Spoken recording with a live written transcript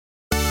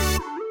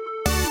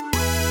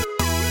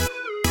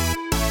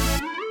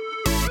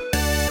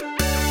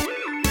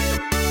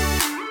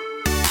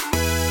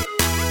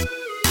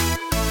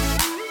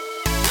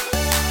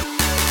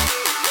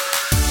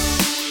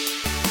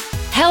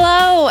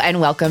and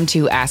welcome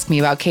to Ask Me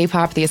About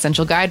K-Pop, the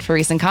essential guide for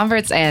recent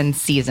converts and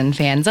seasoned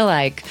fans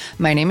alike.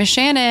 My name is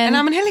Shannon. And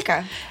I'm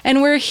Angelica.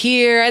 And we're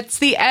here. It's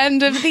the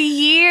end of the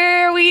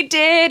year. We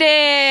did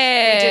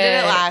it. We did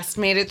it at last.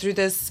 Made it through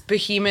this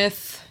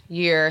behemoth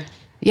year.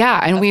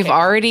 Yeah, and we've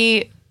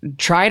already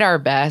tried our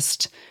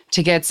best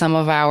to get some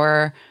of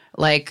our,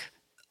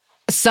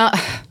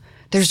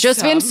 there's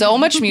just been so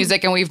much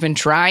music, and we've been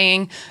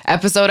trying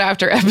episode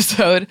after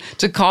episode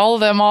to call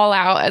them all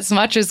out as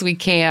much as we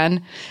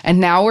can. And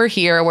now we're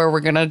here where we're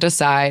going to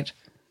decide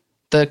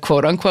the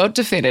quote-unquote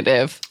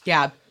definitive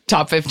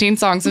top 15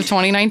 songs of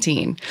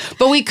 2019.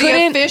 But we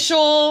couldn't... The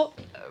official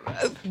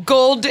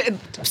gold,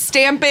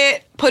 stamp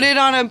it, put it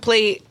on a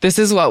plate. This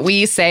is what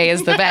we say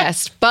is the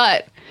best.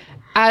 But...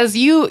 as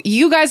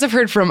you guys have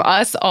heard from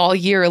us all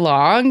year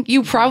long,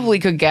 you probably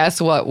could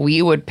guess what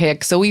we would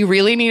pick. So we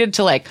really needed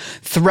to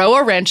throw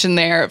a wrench in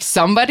there of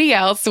somebody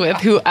else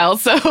who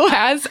also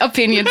has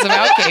opinions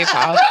about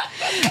K-pop.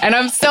 And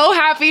I'm so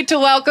happy to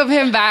welcome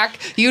him back.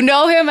 You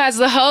know him as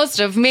the host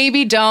of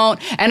Maybe Don't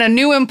and a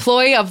new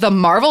employee of the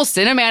Marvel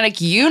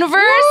Cinematic Universe.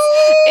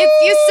 Woo!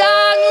 It's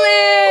Yusong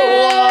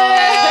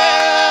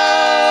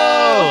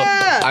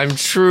Lee. I'm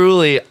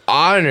truly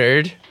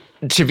honored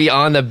to be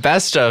on the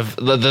best of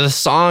the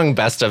song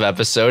best of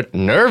episode.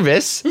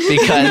 Nervous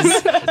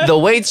because the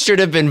weights should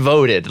have been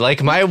voted.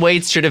 My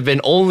weights should have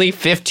been only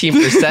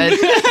 15%.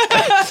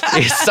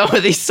 Some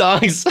of these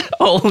songs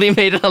only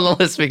made it on the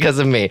list because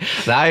of me.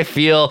 Now I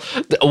feel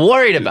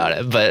worried about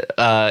it, but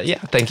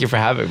thank you for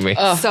having me.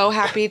 So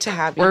happy to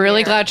have you. We're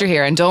really glad you're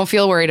here, and don't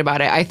feel worried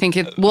about it. I think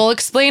we'll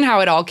explain how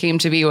it all came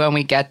to be when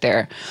we get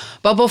there.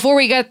 But before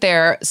we get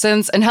there,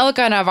 since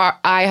Angelica and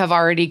I have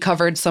already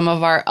covered some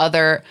of our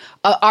other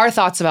our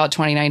thoughts about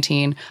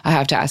 2019, I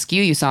have to ask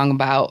you, Yusong,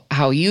 about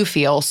how you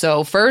feel.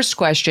 So first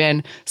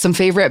question, some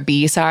favorite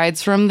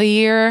B-sides from the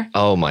year?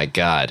 Oh my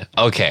God.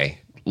 Okay.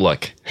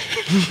 Look.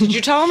 Did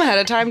you tell him ahead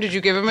of time? Did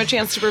you give him a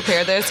chance to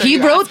prepare this? He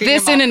wrote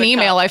this in an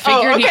email. I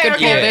figured he could pull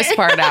this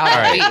part out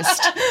at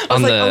least. I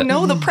was oh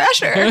no, the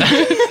pressure.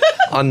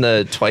 On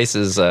the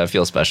Twice's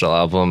Feel Special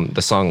album,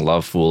 the song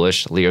Love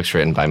Foolish, lyrics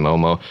written by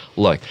Momo.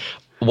 Look,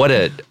 what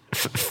a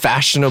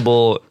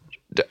fashionable...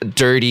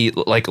 dirty,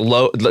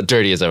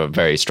 dirty is a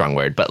very strong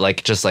word, but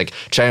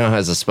Chino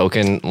has a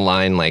spoken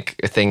line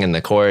thing in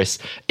the chorus.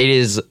 It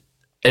is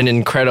an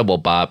incredible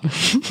bop.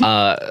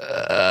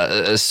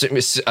 The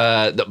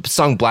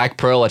song Black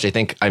Pearl, which I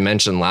think I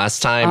mentioned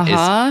last time,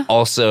 is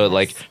also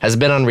has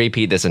been on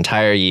repeat this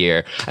entire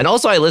year. And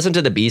also I listened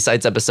to the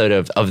B-sides episode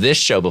of this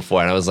show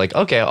before, and I was like,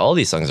 okay, all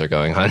these songs are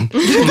going on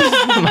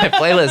my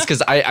playlist,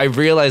 because I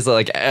realized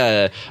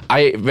that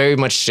I very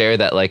much share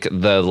that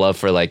the love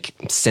for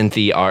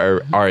synthy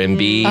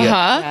R&B.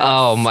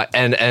 Oh my,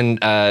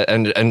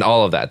 and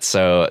all of that.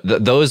 So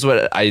those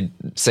what I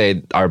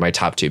say are my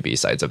top two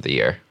B-sides of the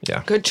year.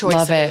 Yeah. Good choices.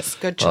 Love it.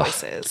 Good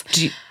choices.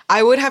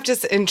 I would have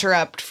to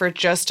interrupt for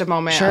just a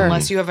moment,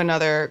 unless you have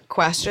another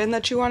question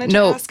that you wanted to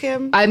ask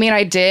him. I mean,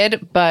 I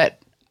did, but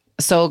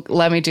so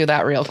let me do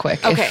that real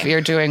quick. Okay. If you're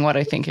doing what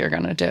I think you're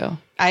going to do.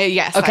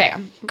 Yes, okay, I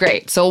am.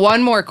 Great. So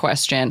one more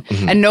question,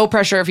 and no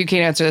pressure if you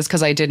can't answer this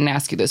because I didn't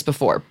ask you this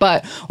before,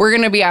 but we're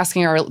going to be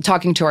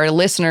talking to our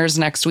listeners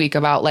next week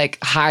about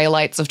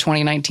highlights of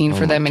 2019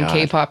 for them in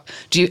K-pop.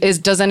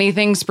 Does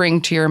anything spring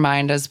to your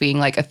mind as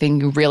being a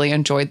thing you really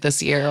enjoyed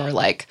this year,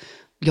 or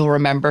you'll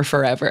remember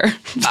forever?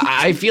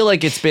 I feel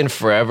like it's been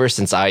forever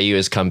since IU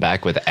has come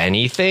back with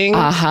anything.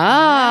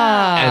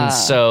 And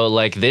so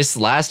this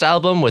last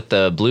album with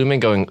the Bloomin'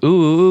 going,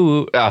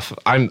 ooh,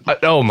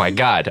 oh my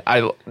God.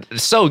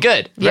 So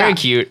good. Very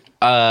cute.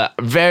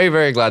 Very,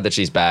 very glad that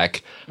she's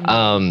back.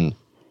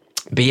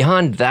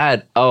 Beyond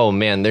that, oh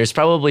man, there's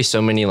probably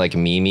so many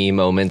meme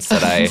moments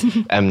that I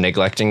am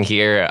neglecting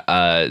here.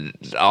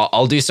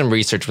 I'll do some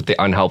research with the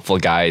unhelpful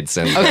guides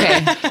and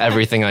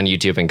everything on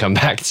YouTube and come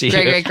back to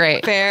you.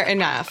 Great. Fair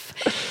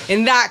enough.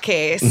 In that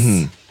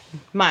case,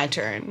 my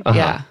turn.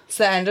 Yeah. It's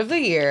the end of the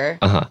year.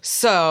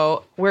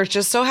 So we're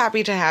just so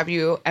happy to have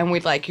you, and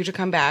we'd like you to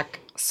come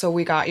back. So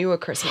we got you a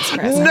Christmas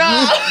present.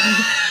 No!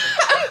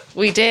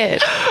 We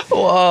did.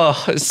 Whoa.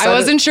 I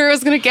wasn't sure it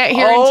was going to get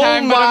here in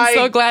time, but I'm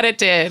so glad it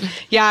did.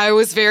 Yeah, I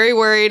was very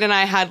worried, and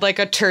I had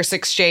a terse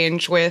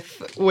exchange with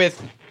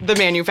the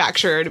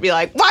manufacturer to be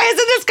like, why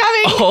isn't this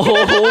coming?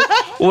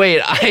 Oh,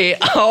 wait.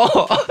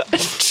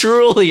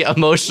 Truly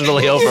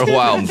emotionally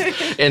overwhelmed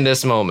in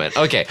this moment.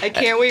 Okay. I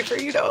can't wait for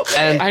you to open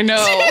it. I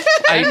know.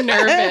 I'm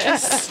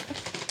nervous.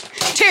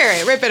 Tear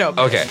it. Rip it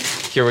open. Okay.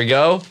 Here we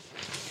go.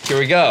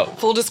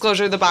 Full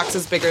disclosure, the box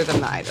is bigger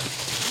than the item.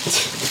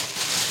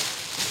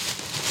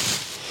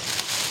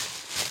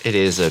 It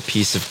is a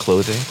piece of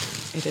clothing.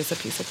 It is a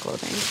piece of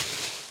clothing.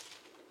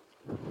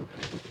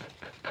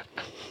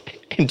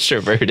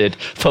 Introverted,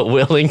 but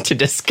willing to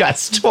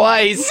discuss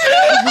twice.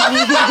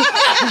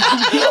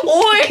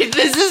 Wait,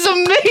 this is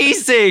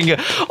amazing.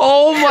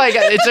 Oh my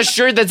God. It's a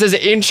shirt that says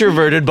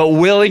introverted, but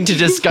willing to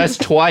discuss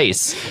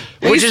twice,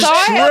 which is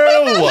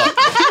true.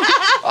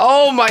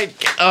 Oh my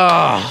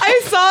god.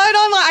 I saw it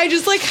online. I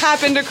just like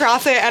happened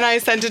across it and I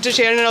sent it to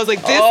Shannon and I was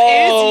like, this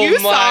Oh is you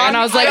my song. And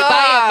I was like,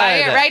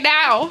 buy it right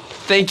now.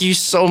 Thank you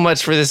so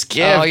much for this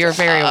gift. Oh, you're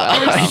very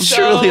welcome. I so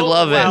truly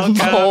love it. welcome.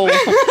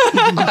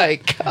 Oh my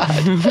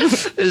god.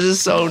 This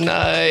is so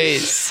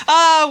nice.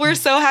 We're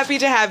so happy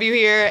to have you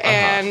here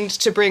and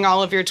to bring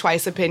all of your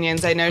Twice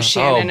opinions. I know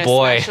Shannon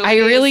boy. especially I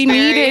really is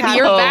very needed happy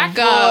your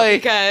backup. boy.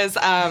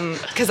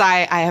 because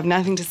I have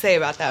nothing to say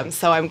about them.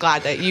 So I'm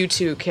glad that you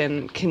two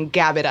can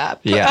gab it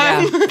up.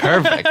 Yeah.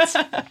 Perfect.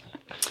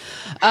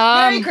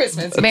 Merry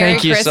Christmas. Merry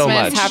Thank you so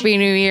Christmas, much. Happy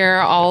New Year,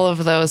 all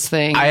of those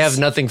things. I have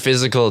nothing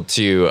physical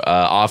to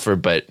offer,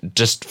 but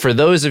just for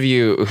those of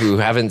you who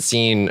haven't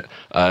seen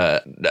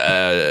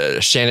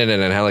Shannon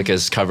and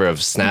Angelica's cover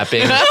of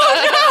Snapping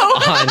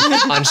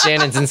on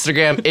Shannon's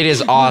Instagram, it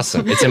is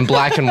awesome. It's in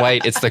black and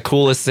white. It's the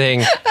coolest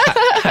thing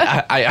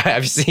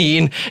I've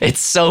seen. It's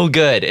so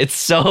good. It's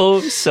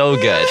so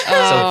good.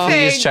 So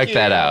please Thank check you.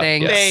 that out.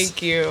 Thanks. Yes.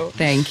 Thank you.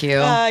 Thank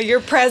you. Your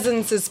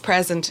presence is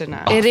present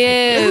enough. It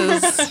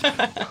is.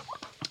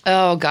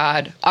 Oh,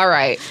 God. All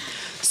right.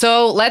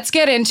 So let's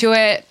get into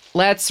it.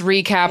 Let's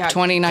recap Yeah,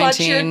 2019. Clutch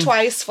your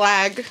Twice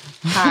flag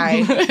high,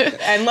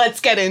 and let's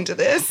get into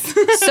this.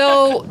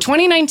 So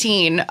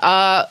 2019,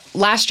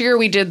 last year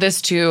we did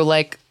this too,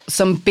 like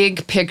some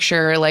big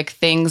picture, like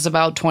things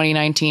about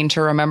 2019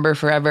 to remember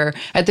forever.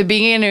 At the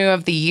beginning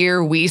of the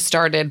year, we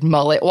started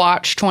Mullet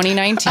Watch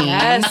 2019.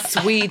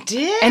 Yes, we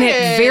did. And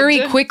it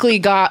very quickly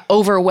got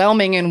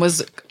overwhelming and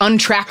was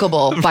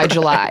untrackable by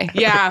July.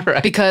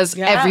 Yeah. Because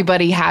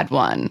everybody had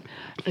one.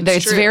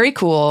 It's true. very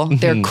cool.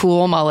 They're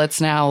cool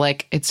mullets now.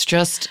 Like, it's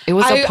just, it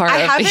was a part I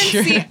of haven't the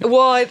year. seen.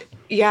 Well,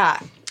 yeah.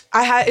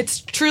 It's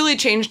truly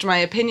changed my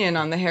opinion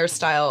on the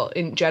hairstyle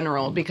in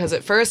general because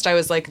at first I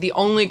was like, the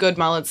only good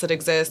mullets that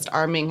exist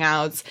are Ming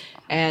Hao's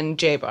and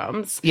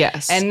J-Bombs.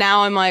 Yes. And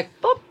now I'm like,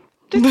 well,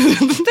 there's a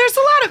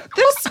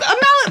mullet's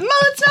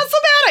not so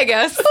bad, I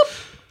guess.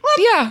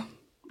 Yeah,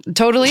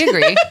 totally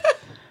agree.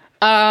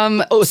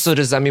 Oh, so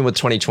does that mean with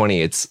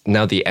 2020, it's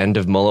now the end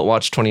of Mullet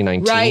Watch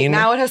 2019? Right,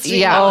 now it has to be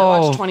Yeah.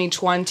 Mullet Watch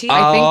 2020.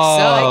 I think so.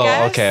 I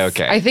guess.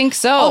 Okay. I think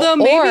so. Although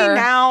maybe Or-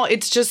 now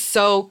it's just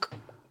so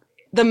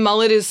the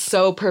mullet is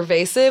so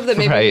pervasive that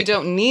maybe we Right.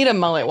 don't need a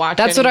mullet watch.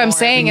 That's what I'm anymore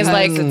saying is,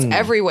 because like, it's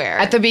everywhere.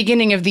 At the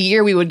beginning of the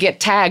year, we would get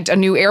tagged a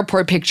new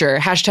airport picture,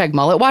 hashtag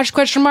mullet watch ?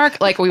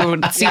 Like we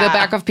would see the Yeah.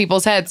 back of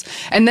people's heads.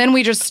 And then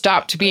we just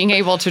stopped being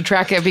able to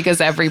track it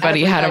because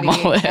everybody had a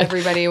mullet.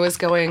 Everybody was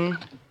going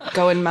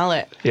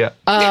mullet. Yeah.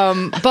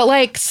 But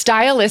like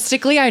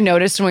stylistically, I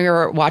noticed when we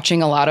were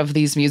watching a lot of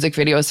these music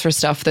videos for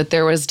stuff that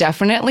there was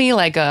definitely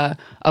like a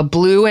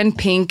blue and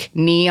pink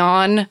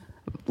neon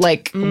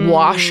like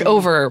wash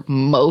over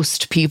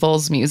most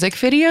people's music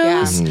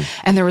videos. Yeah.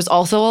 And there was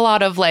also a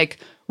lot of like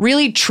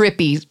really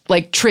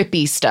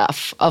trippy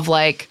stuff of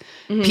like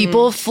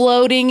people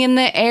floating in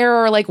the air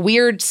or like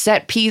weird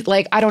set piece.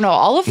 Like, I don't know.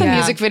 All of the Yeah.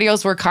 music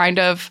videos were kind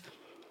of,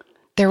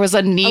 there was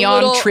a neon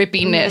little-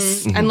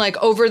 trippiness. and like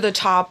over the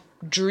top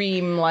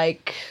dream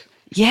like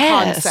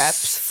Yes.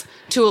 concepts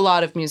to a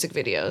lot of music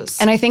videos.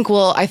 And I think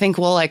we'll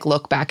like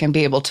look back and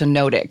be able to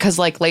note it because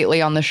like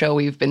lately on the show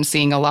we've been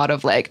seeing a lot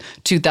of like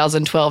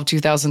 2012,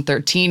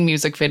 2013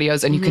 music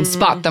videos, and you can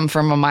spot them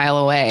from a mile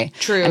away.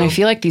 True. And I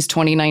feel like these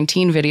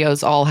 2019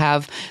 videos all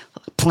have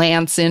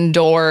plants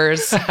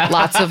indoors,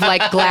 lots of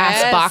like glass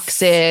Yes.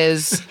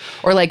 boxes,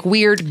 or like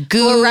weird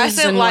goos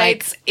Fluorescent and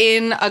lights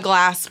in a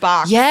glass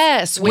box.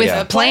 yes, with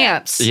Yeah.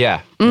 plants.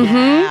 Yeah.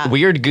 Yeah.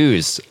 Weird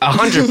goose.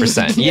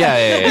 100%.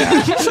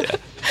 Yeah.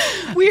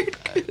 Weird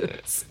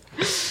goose.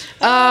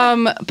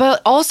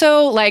 But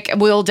also, like,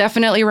 we'll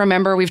definitely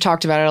remember, we've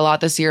talked about it a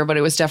lot this year, but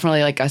it was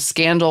definitely like a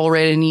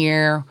scandal-ridden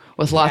year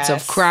with lots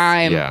Yes. of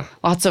crime, Yeah.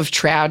 lots of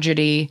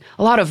tragedy,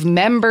 a lot of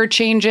member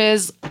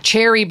changes.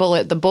 Cherry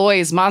Bullet, The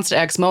Boys, Monsta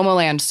X,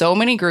 Momoland, so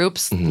many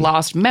groups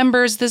lost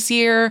members this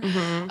year.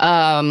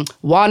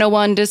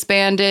 101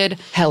 disbanded,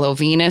 Hello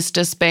Venus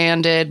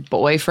disbanded,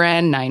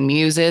 Boyfriend, Nine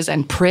Muses,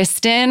 and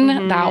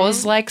Priston. That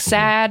was like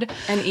sad.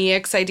 And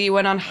EXID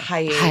went on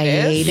hiatus.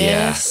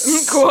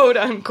 Hiatus. Quote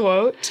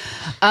unquote.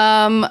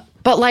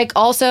 But like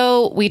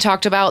also we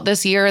talked about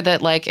this year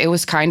that like it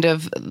was kind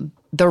of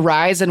the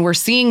rise, and we're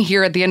seeing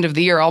here at the end of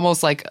the year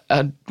almost like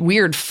a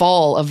weird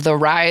fall of the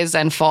rise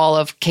and fall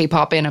of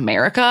K-pop in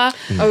America.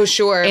 Oh,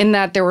 sure. In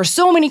that there were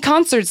so many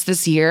concerts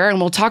this year,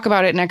 and we'll talk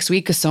about it next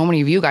week because so many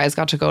of you guys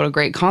got to go to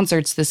great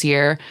concerts this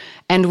year.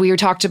 And we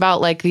talked about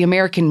like the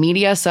American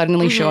media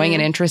suddenly showing an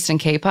interest in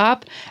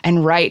K-pop.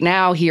 And right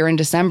now here in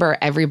December,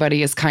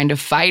 everybody is kind of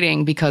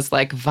fighting because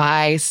like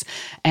Vice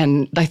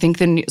and I think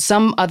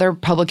some other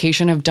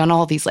publication have done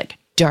all these like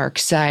dark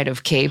side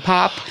of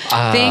K-pop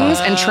things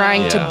and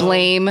trying to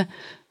blame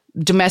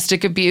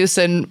domestic abuse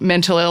and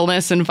mental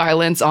illness and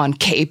violence on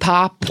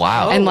K-pop.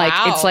 Wow. And like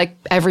wow. it's like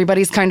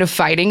everybody's kind of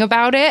fighting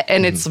about it,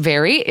 and it's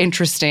very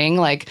interesting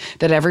like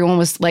that everyone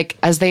was like,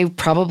 as they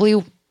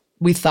probably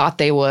we thought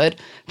they would,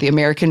 the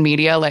American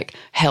media like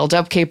held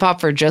up K-pop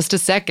for just a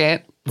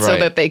second so Right.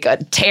 that they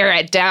could tear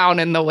it down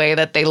in the way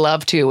that they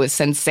love to, with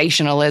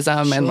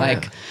sensationalism and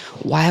like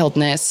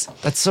wildness.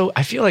 That's so.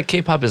 I feel like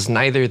K-pop is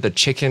neither the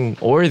chicken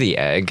or the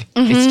egg.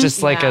 It's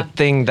just like Yeah. a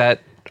thing that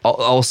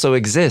also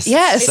exists.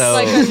 Yes. It's So,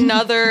 like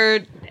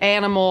another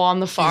animal on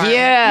the farm.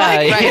 yeah,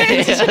 Like, yeah.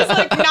 it's just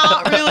like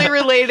not really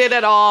related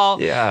at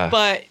all. Yeah.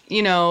 But,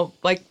 you know,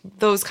 like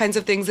those kinds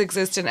of things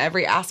exist in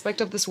every aspect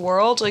of this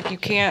world. Like you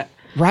can't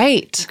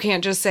Right.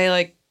 just say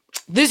like,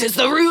 this is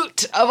the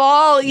root of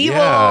all evil.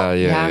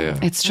 yeah.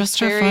 It's just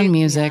for very- fun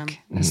music.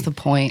 Is the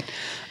point.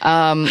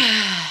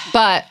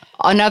 But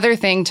another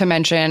thing to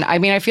mention, I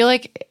mean, I feel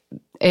like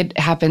it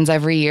happens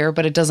every year,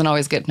 but it doesn't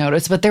always get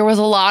noticed. But there was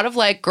a lot of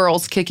like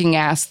girls kicking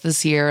ass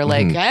this year,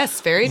 like Yes,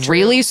 very true.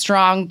 really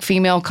strong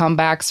female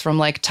comebacks from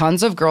like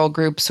tons of girl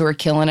groups who are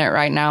killing it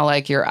right now,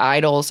 like your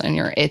Idols and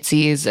your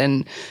Itzies,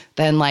 and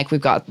then like we've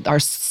got our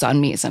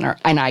Sunmis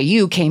and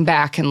IU came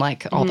back, and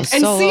like all the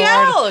And solo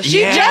CL,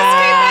 she just came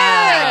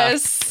back.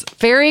 Yes.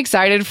 Very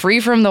excited, free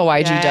from the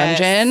YG Yes.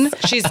 dungeon.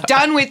 She's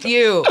done with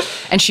you.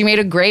 And she made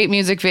a great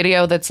music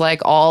video that's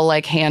like all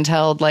like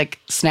handheld, like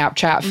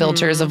Snapchat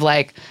filters of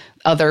like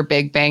other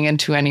Big Bang and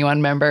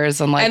 2NE1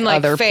 members and like, And like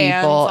other fans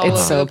people. all It's over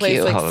so the place,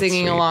 cute. like Oh, that's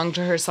singing sweet. along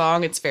to her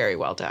song. It's very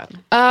well done.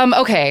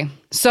 Okay,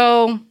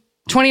 so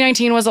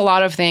 2019 was a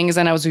lot of things,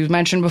 and as we've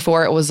mentioned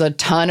before, it was a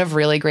ton of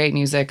really great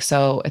music.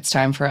 So it's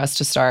time for us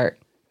to start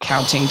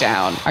counting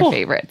down our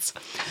favorites.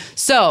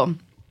 So,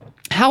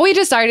 how we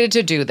decided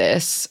to do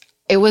this,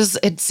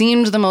 it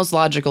seemed the most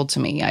logical to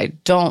me.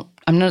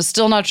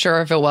 Still not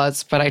sure if it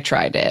was, but I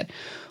tried it.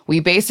 We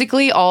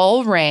basically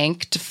all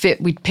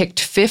we picked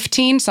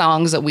 15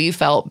 songs that we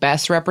felt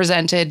best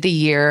represented the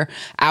year,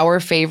 our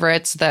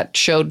favorites that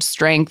showed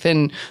strength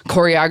and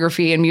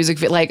choreography and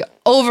music, like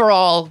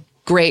overall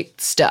great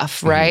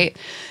stuff, right?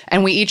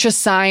 And we each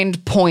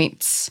assigned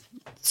points,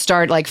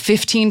 like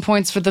 15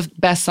 points for the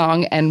best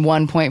song and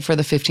 1 point for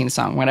the 15th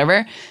song,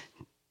 whatever.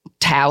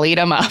 Tallied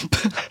them up.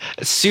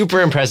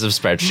 Super impressive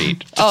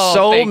spreadsheet. Oh,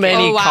 So thank you.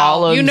 many Oh, wow.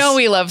 columns. You know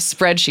we love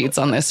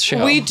spreadsheets on this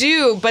show. We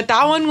do, but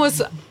that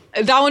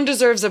one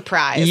deserves a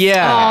prize.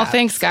 Yeah. Oh,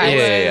 thanks, guys.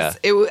 Yeah.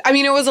 It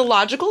was a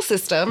logical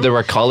system. There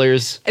were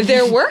colors.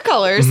 There were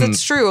colors.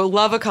 That's true.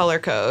 Love a color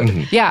code.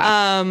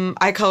 Yeah.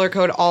 I color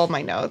code all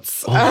my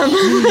notes.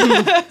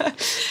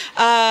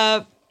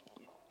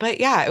 But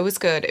yeah, it was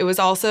good. It was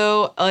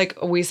also, like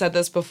we said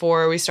this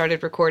before we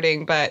started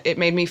recording, but it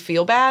made me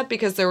feel bad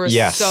because there was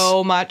Yes.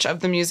 so much of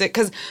the music.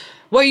 Because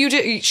what you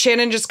did,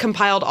 Shannon just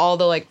compiled all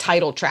the like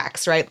title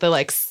tracks, right? The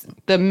like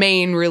the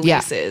main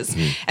releases.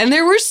 And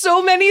there were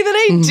so many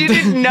that I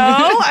didn't know.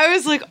 I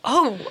was like,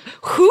 oh,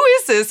 who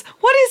is this?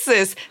 What is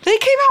this? They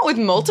came out with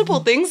multiple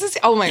things.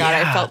 Oh my God,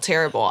 I felt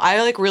terrible.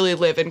 I like really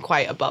live in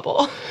quite a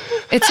bubble.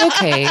 It's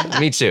okay.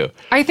 Me too.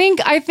 I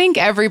think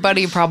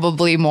everybody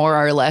probably more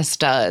or less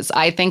does.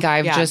 I think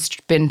I've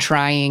just been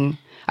trying.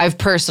 I've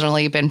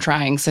personally been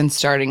trying since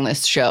starting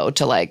this show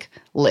to like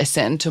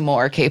listen to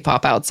more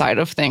K-pop outside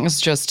of things,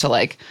 just to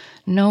like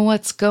know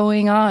what's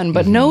going on.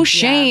 But no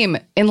shame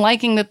in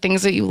liking the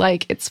things that you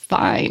like. It's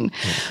fine.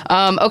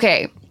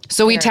 Okay.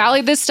 So we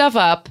tallied this stuff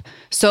up.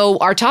 So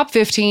our top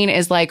 15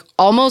 is like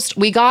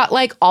we got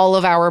like all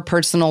of our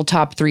personal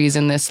top threes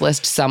in this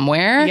list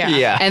somewhere. Yeah.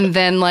 Yeah. And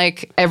then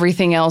like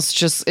everything else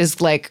just is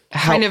like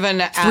Kind of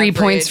an 3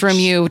 points from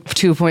average. you,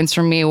 2 points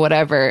from me,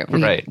 whatever.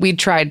 Right. We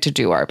tried to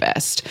do our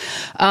best.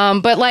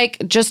 But like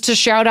just to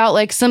shout out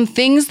like some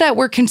things that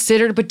were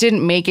considered but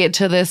didn't make it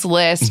to this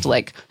list,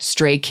 like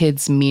Stray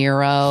Kids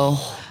Miro.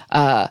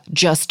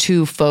 Just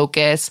to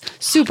Focus,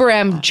 Super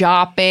M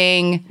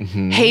Jopping,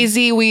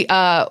 Hazy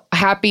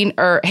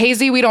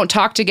Hazy We Don't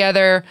Talk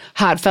Together,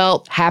 Hot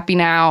Felt, Happy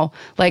Now,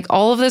 like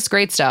all of this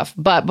great stuff.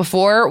 But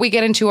before we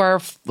get into our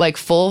like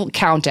full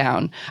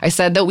countdown, I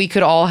said that we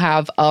could all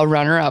have a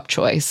runner-up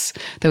choice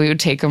that we would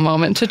take a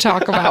moment to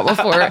talk about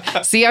before.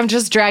 See, I'm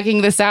just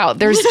dragging this out.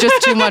 There's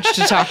just too much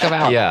to talk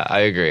about. Yeah, I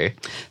agree.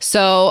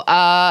 So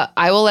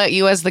I will let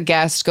you as the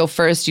guest go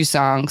first,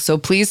 Yusong. So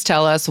please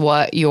tell us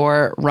what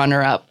your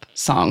runner-up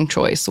song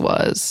choice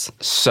was.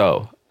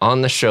 So,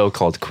 on the show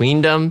called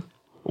Queendom,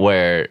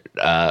 where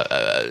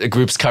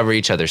groups cover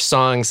each other's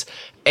songs,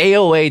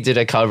 AOA did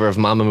a cover of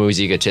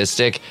Mamamoo's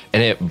Egotistic,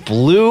 and it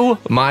blew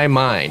my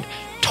mind.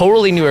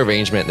 Totally new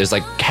arrangement. There's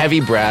like heavy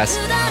brass.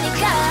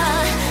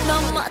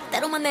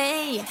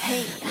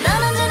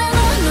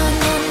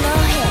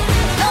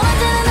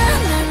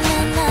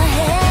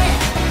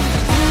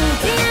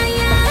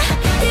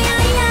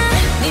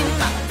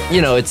 You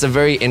know, it's a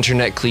very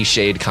internet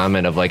cliched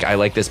comment of like, I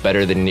like this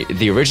better than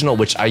the original,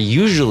 which I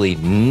usually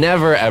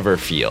never ever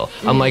feel.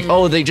 I'm like,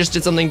 oh, they just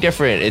did something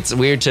different. It's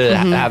weird to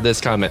have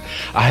this comment.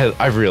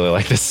 I really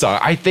like this song.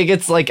 I think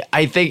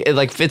it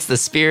like fits the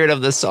spirit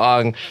of the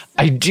song.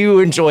 I do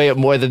enjoy it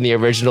more than the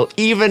original,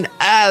 even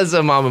as a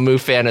Mamamoo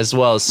fan as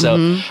well.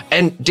 So,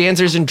 and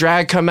dancers in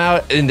drag come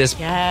out in this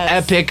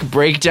epic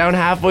breakdown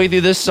halfway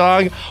through this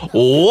song.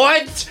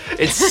 What?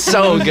 It's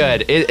so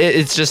good.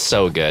 It's just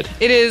so good.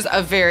 It is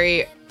a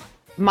very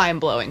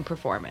mind-blowing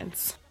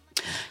performance.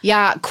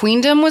 Yeah,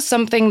 Queendom was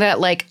something that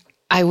like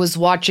I was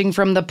watching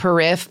from the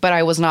periph, but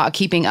I was not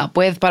keeping up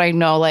with. But I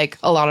know like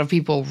a lot of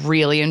people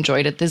really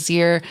enjoyed it this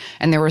year,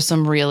 and there were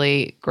some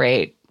really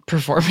great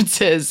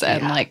performances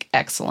and like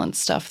excellent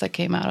stuff that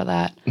came out of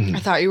that. I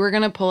thought you were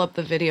gonna pull up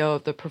the video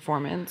of the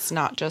performance,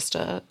 not just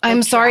a.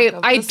 I'm sorry,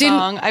 I didn't.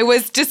 didn't. I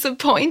was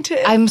disappointed.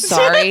 I'm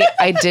sorry,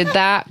 I did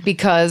that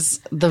because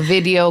the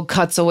video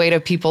cuts away to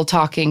people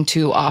talking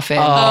too often.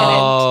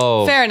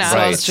 Oh, fair enough. So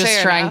I right. was just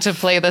Fair trying enough. to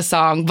play the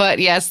song. But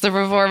yes, the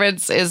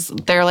performance is,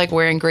 they're like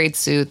wearing great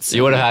suits.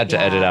 You would have had to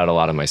edit out a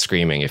lot of my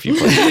screaming if you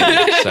put it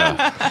in.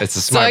 So it's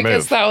a So I smart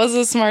guess move. that was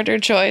a smarter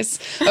choice.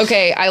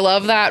 Okay, I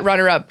love that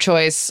runner-up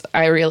choice.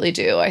 I really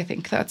do. I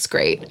think that's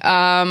great.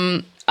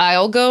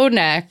 I'll go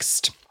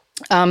next.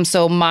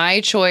 So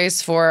my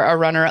choice for a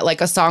runner,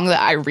 like a song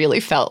that I really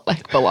felt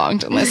like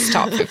belonged in this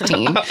top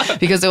 15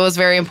 because it was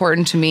very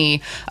important to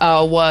me,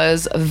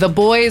 was The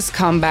Boys'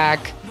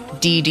 comeback,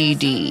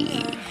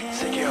 DDD.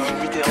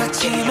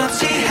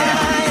 거침없이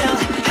하여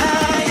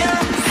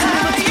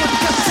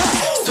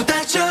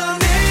쏟아져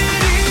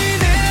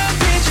내리는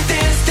빛이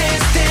dance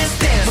dance dance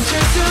dance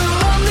멈출 수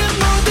없는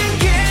모든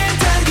게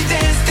다르게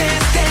dance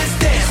dance dance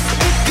dance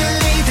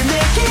이끌리는 내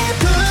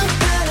기분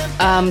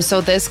바람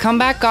So this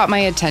comeback got my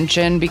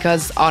attention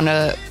because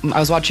I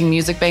was watching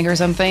Music Bank or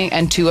something,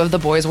 and two of the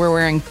boys were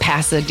wearing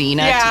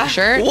Pasadena Yeah.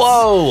 t-shirts.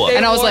 Whoa. They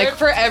and I was wore like- it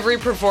for every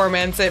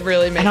performance. It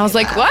really made. And I was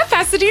me like, laugh. what?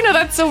 Pasadena?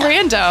 That's so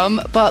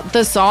random. But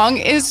the song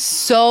is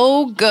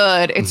so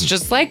good. It's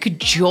just like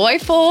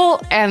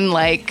joyful and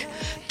like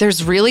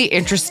there's really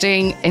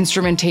interesting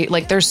instrumentation.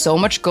 Like there's so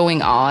much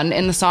going on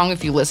in the song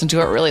if you listen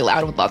to it really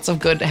loud with lots of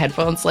good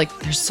headphones. Like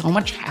there's so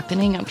much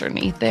happening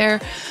underneath there.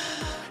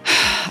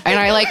 And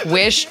I like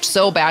wished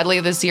so badly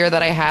this year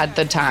that I had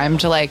the time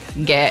to like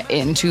get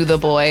into the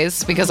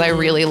boys because I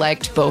really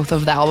liked both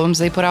of the albums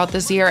they put out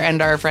this year.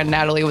 And our friend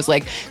Natalie was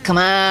like, come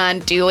on,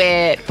 do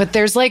it. But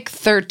there's like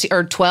 13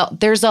 or 12.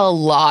 There's a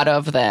lot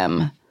of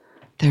them.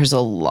 There's a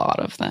lot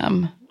of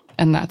them.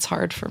 And that's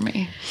hard for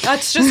me.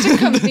 That's just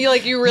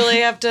like you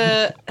really have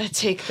to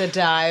take the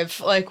dive.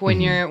 Like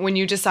when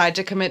you decide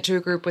to commit to a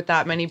group with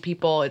that many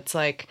people, it's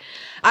like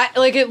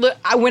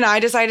when I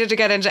decided to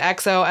get into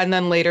EXO and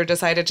then later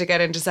decided to get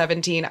into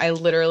 17, I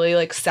literally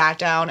like sat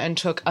down and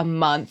took a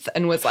month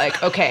and was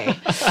like, okay,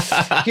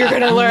 you're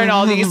gonna learn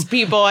all these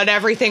people and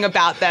everything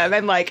about them,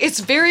 and like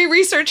it's very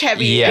research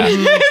heavy. Yeah.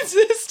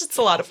 it's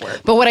a lot of work.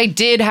 But what I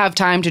did have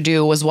time to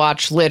do was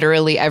watch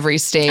literally every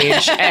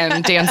stage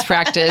and dance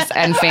practice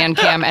and fan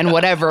cam and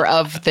whatever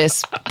of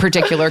this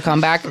particular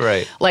comeback.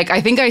 Right. Like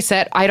I think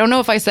I don't know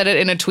if I said it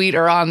in a tweet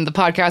or on the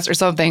podcast or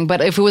something,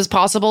 but if it was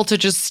possible to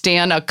just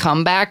stand a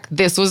comeback,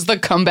 this was the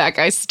comeback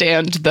I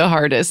stand the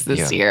hardest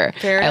this year.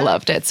 Fair I enough.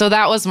 loved it. So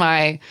that was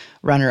my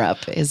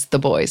runner-up is The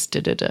Boys.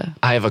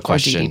 I have a Or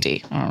question.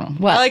 DDD. I don't know.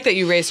 What? I like that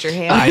you raised your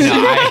hand. I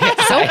know.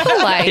 so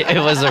polite. It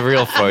was a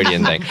real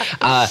Freudian thing.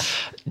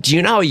 Do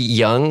you know how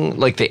young,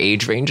 like the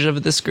age range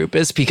of this group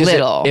is? Because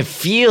Little. it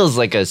feels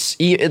like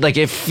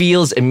it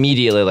feels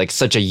immediately like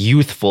such a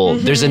youthful.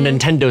 There's a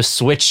Nintendo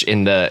Switch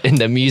in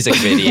the music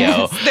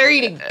video. They're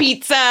eating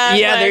pizza.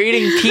 Yeah, they're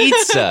eating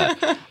pizza.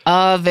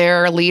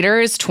 Their leader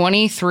is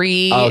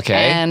 23. Okay.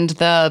 And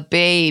the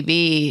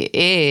baby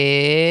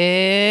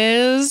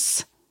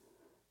is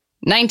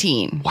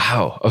 19.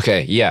 Wow.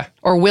 Okay. Yeah.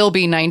 Or will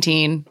be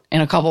 19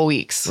 in a couple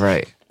weeks.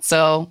 Right.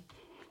 So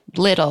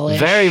little.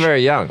 Very,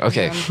 very young.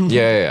 Okay.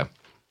 Yeah.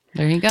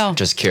 There you go.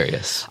 Just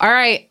curious. All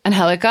right.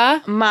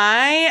 Angelica.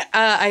 My,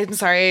 I'm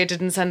sorry I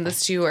didn't send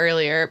this to you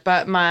earlier,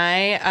 but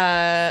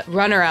my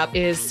runner-up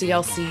is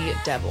CLC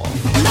Devil.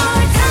 널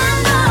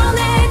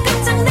단번에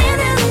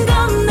깜짝내는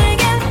건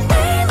내게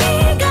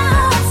의미가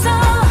없어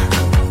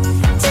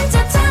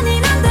진짜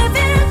잔인한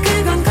데빌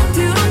그건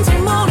겉으론지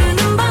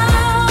모르는 법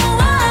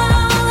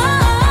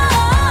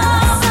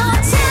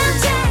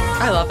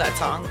I love that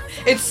song.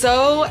 It's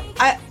so,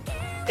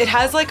 it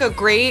has like a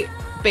great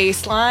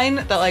bass line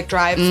that like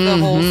drives the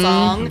whole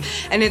song,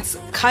 and it's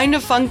kind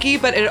of funky,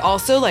 but it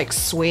also like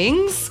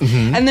swings,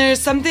 and there's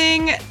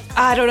something,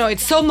 I don't know,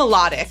 it's so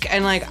melodic,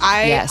 and like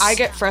I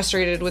get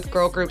frustrated with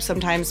girl groups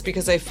sometimes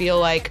because I feel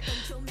like,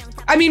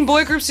 I mean,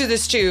 boy groups do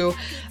this too,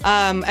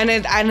 and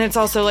it's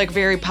also like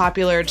very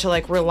popular to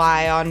like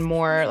rely on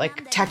more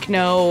like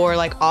techno or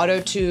like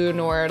auto-tune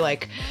or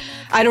like,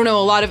 I don't know,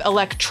 a lot of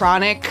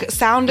electronic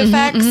sound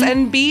effects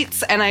and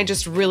beats, and I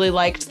just really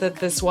liked that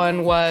this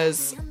one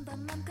was,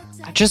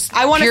 Just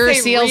I want pure to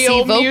say CLC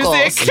real vocals.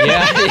 music.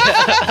 Yeah.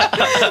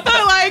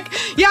 But like,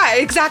 yeah,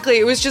 exactly.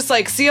 It was just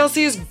like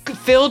CLC is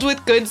filled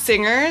with good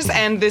singers,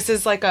 and this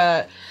is like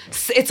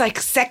it's like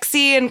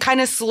sexy and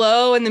kind of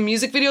slow, and the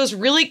music video is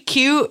really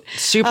cute.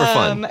 Super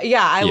fun.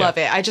 Yeah, I love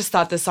it. I just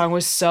thought this song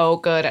was so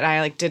good, and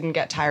I like didn't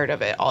get tired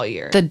of it all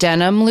year. The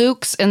denim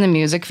looks in the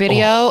music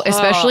video,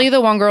 especially the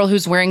one girl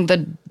who's wearing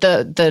the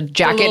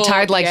jacket little-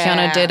 tied like yeah.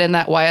 Hyuna did in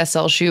that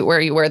YSL shoot where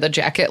you wear the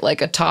jacket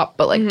like a top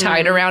but like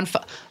tied around.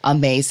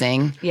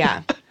 Amazing.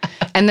 Yeah.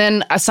 And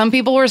then some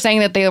people were saying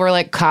that they were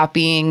like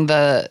copying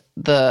the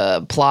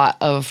plot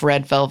of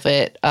Red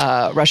Velvet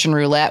Russian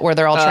Roulette, where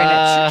they're all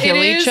trying to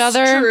kill each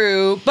other. It is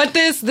true. But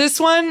this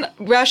one,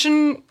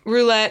 Russian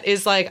Roulette,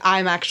 is like,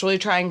 I'm actually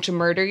trying to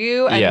murder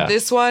you. And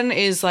this one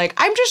is like,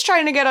 I'm just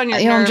trying to get on your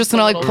nerves. I'm just going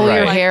to like pull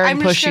your hair and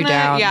I'm push you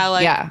down.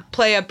 Yeah,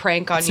 play a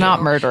prank on you. It's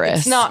not murderous.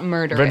 It's not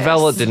murderous. Red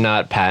Velvet did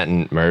not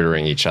patent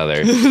murdering each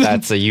other.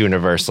 That's a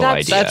universal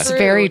idea. That's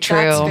very true.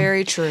 That's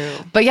very true.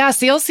 But yeah,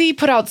 CLC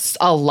put out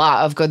a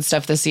lot of good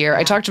stuff this year.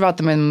 I talked about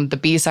them in the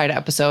B-side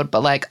episode,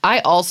 but like I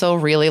also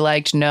really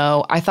liked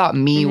No. I thought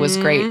Me was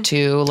great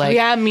too. Like,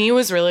 yeah, Me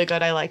was really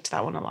good. I liked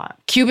that one a lot.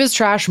 Cube is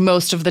trash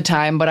most of the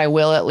time, but I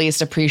will at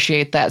least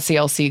appreciate that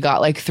CLC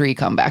got like 3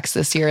 comebacks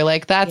this year.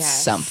 Like that's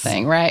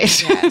something, right?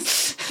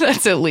 Yes.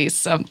 That's at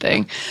least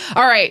something.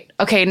 All right.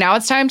 Okay, now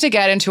it's time to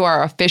get into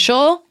our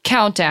official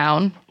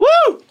countdown.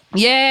 Woo!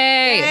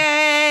 Yay!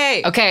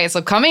 Yay! Okay,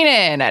 so coming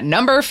in at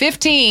number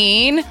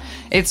 15,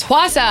 it's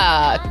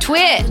Hwasa,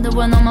 Twit.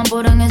 너와 너만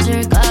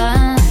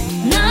보랑해질까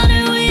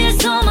나를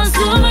위해서만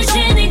숨을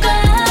쉬니까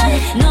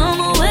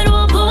너무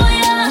외로워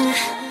보여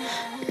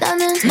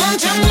나는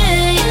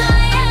멍청해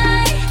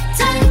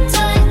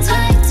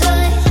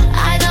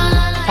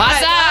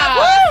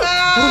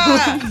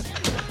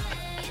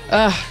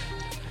Hwasa!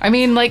 I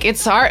mean, like,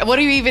 it's hard. What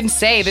do you even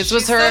say? This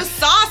was her.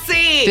 So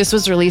saucy! This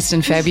was released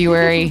in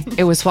February.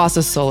 It was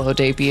Hwasa's solo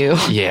debut.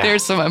 Yeah.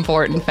 There's some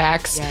important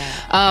facts.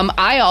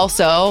 I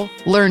also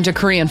learned a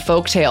Korean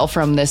folktale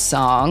from this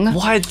song.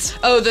 What?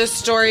 Oh, the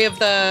story of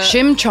the...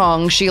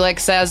 Shimchong. She like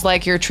says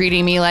like you're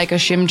treating me like a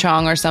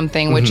shimchong or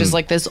something, which is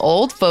like this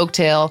old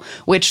folktale,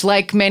 which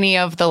like many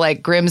of the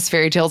like Grimm's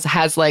fairy tales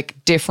has like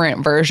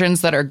different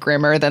versions that are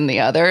grimmer than the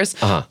others.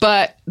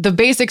 But the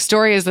basic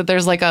story is that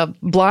there's like a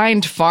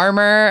blind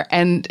farmer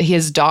and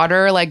his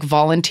daughter like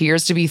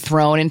volunteers to be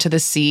thrown into the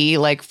sea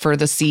like for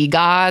the sea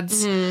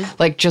gods,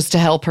 like just to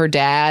help her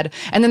dad.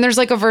 And then there's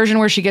like a version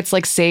where she gets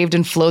like saved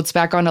and floats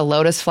back on a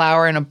lotus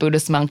flower and a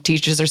Buddhist monk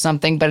teaches or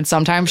something, but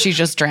sometimes she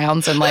just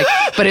drowns and like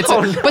but it's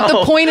but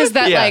the point is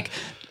that like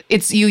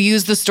it's you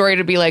use the story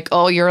to be like,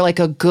 oh, you're like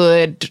a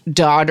good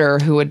daughter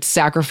who would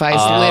sacrifice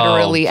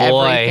literally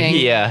everything.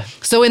 Yeah.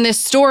 So in this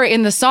story,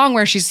 in the song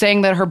where she's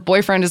saying that her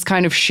boyfriend is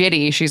kind of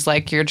shitty, she's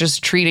like, you're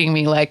just treating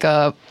me like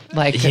a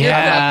pathetic.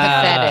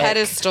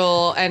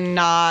 pedestal and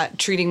not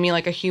treating me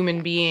like a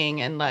human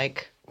being and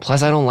like...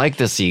 Plus, I don't like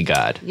the sea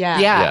god.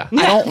 Yeah.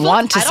 I don't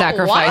want to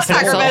sacrifice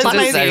myself to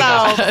the sea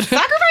god.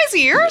 Sacrifice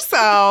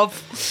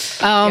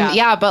yourself.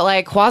 Yeah, but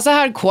like Hwasa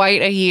had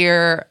quite a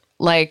year.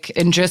 Like,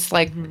 and just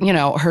like, you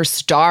know, her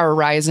star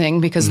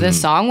rising because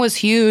this song was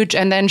huge.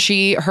 And then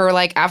her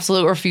like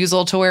absolute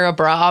refusal to wear a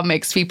bra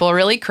makes people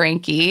really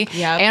cranky.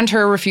 And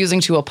her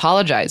refusing to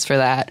apologize for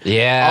that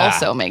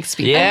also makes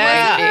people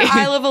cranky.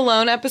 I Live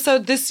Alone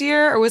episode this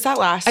year, or was that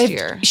last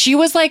year? She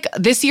was like,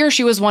 this year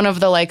she was one of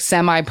the like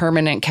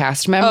semi-permanent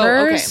cast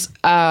members.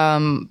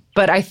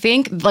 But I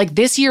think like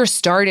this year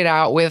started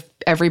out with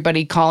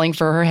everybody calling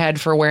for her head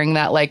for wearing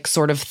that like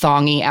sort of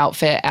thongy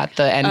outfit at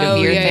the end of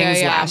year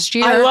things last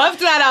year. I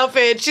loved that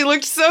outfit. She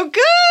looked so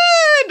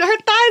good. Her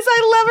thighs,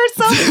 I love her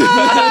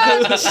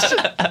so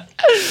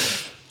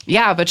much.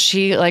 Yeah, but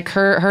she like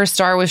her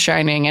star was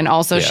shining, and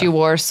also she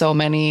wore so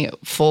many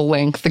full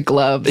length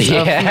gloves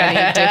of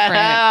many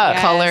different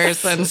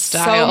colors and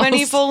styles. So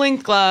many full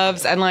length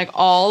gloves, and like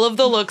all of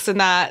the looks in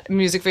that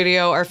music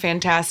video are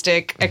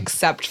fantastic,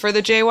 except for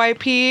the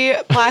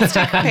JYP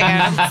plastic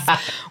pants,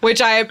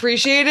 which I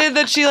appreciated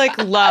that she like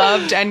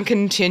loved and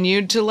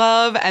continued to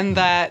love, and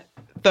that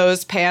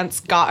those pants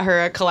got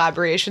her a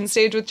collaboration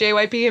stage with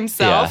JYP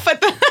himself at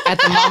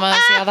the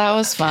Mamas. Yeah, that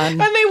was fun. And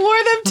they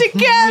wore them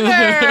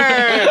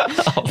together.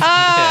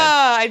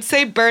 I'd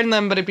say burn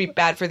them, but it'd be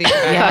bad for the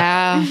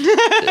environment.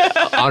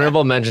 Yeah.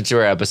 Honorable mention to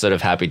our episode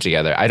of Happy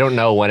Together. I don't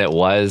know when it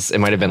was. It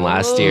might have been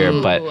last year,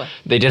 but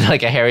they did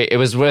like it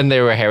was when they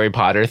were Harry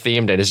Potter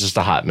themed, and it's just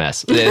a hot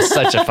mess. It's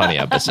such a funny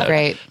episode.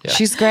 Great. Yeah.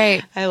 She's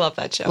great. I love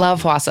that show.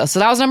 Love Hwasa. So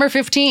that was number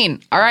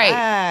 15. All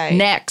right.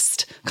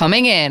 Next,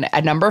 coming in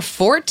at number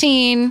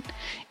 14,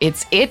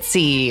 it's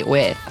ITZY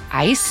with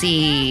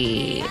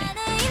Icy.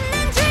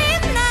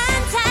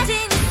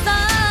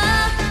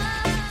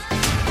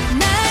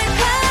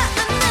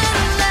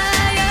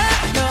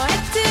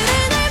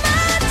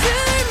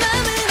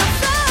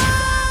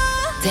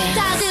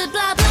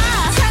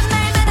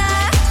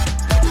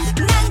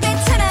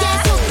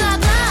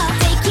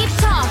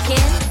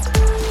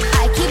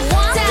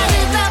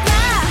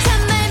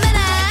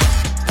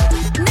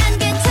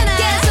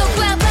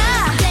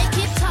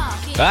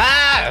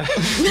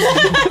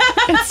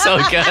 It's so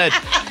good.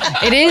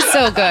 It is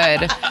so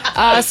good.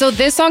 So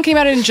this song came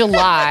out in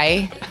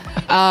July.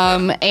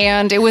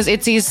 And it was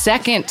ITZY's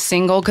second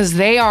single because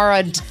they are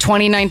a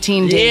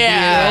 2019 debut.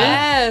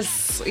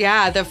 Yes.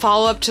 Yeah, the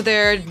follow-up to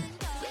their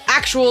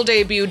actual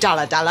debut,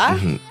 Dala Dala.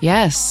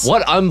 Yes.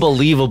 What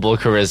unbelievable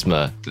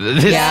charisma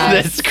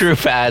this group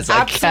has.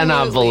 Absolutely. I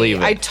cannot believe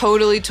it. I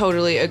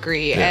totally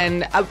agree.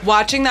 And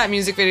watching that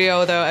music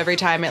video, though, every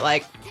time it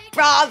like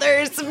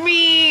bothers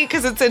me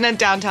because it's in a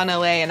downtown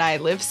LA and I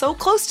live so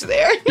close to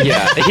there.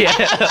 Yeah,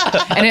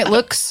 yeah. And it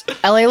looks,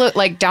 LA look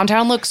like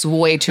downtown looks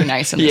way too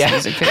nice in this Yeah.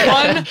 music video.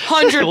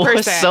 100%.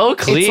 It's so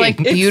clean. It's like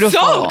beautiful.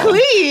 so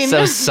clean.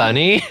 So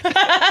sunny.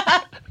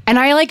 And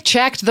I like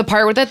checked the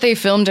part that they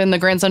filmed in the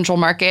Grand Central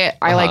Market.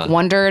 I like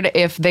wondered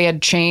if they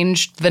had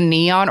changed the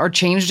neon or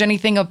changed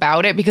anything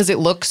about it because it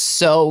looks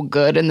so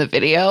good in the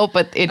video,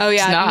 but it's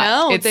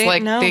not. No, it's they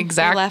the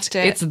exact. left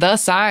it. It's the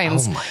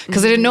signs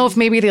because I didn't know if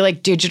maybe they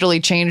like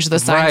digitally changed the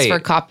signs Right. for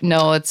cop.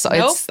 No, it's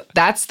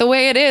that's the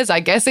way it is.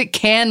 I guess it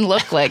can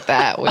look like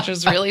that, which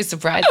is really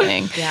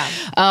surprising.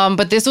 Yeah.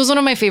 But this was one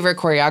of my favorite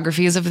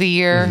choreographies of the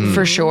year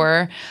for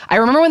sure. I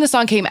remember when the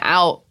song came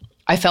out.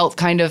 I felt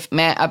kind of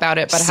meh about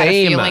it, but I had a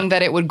Same. feeling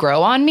that it would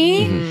grow on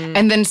me.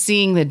 And then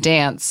seeing the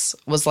dance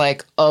was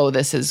like, oh,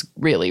 this is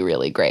really,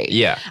 really great.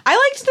 Yeah. I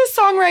liked this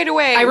song right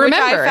away. I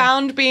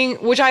remember.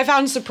 Which I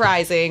found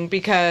surprising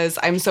because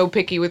I'm so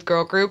picky with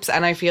girl groups,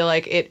 and I feel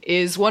like it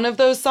is one of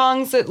those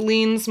songs that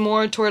leans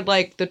more toward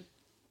like the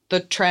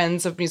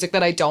trends of music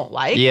that I don't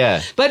like.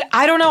 Yeah. But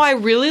I don't know. I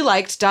really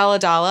liked Dalla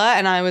Dalla,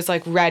 and I was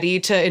like ready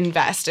to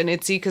invest in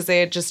ITZY because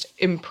they had just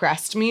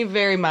impressed me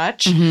very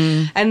much.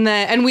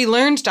 And we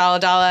learned Dalla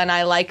Dalla, and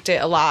I liked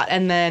it a lot.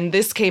 And then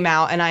this came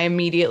out, and I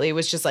immediately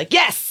was just like,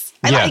 yes.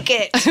 I Yeah. like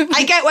it.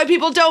 I get why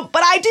people don't,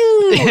 but I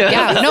do.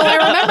 Yeah, no, I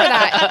remember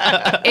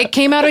that. It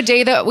came out a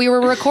day that we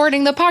were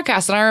recording the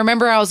podcast, and I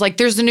remember I was like,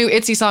 there's a new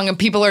ITZY song, and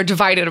people are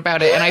divided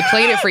about it. And I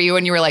played it for you,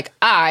 and you were like,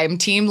 I'm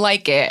team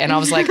like it. And I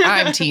was like,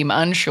 I'm team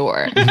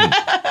unsure.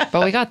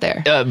 But we got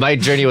there. My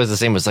journey was the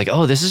same. It was like,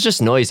 oh, this is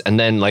just noise. And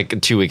then like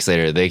 2 weeks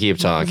later, they keep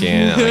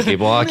talking, I keep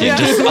walking,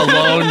 just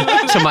alone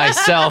to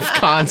myself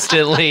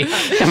constantly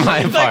in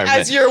my apartment. Like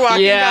as you're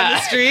walking down the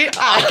street,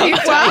 I keep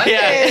walking.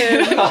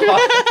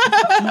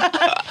 Yeah.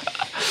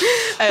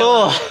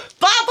 Oh,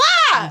 Blah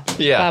blah.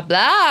 yeah. Blah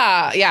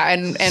blah. Yeah,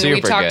 and we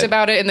Super talked good.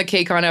 about it in the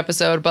KCON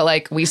episode, but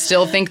like we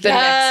still think the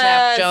next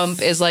snap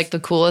jump is like the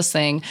coolest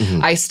thing.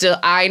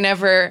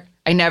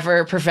 I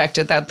never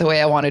perfected that the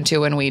way I wanted to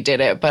when we did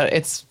it, but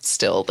it's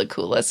still the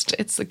coolest.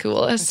 It's the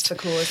coolest. The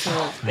coolest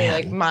move. They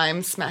like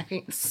mime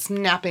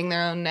snapping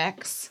their own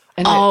necks.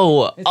 And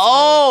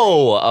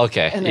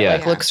Okay. it Yeah.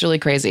 like looks really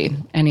crazy.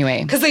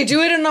 Anyway, Because they do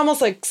it in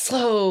almost like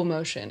slow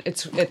motion.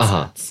 It's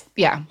nuts.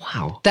 yeah.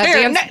 Wow. That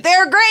dance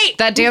They're great.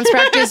 that dance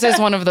practice is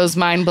one of those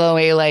mind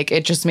blowing, like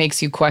it just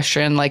makes you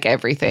question like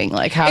everything.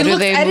 Like how It do looks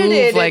they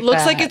edited. move like it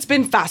looks that? like it's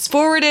been fast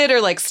forwarded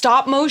or like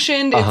stop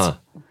motioned. It's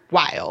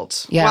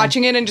wild. Yeah.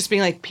 Watching it and just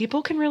being like,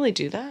 people can really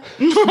do that.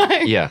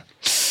 Yeah.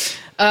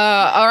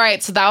 All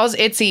right, so that was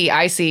ITZY.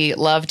 Icy,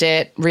 loved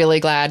it. Really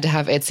glad to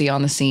have ITZY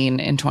on the scene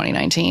in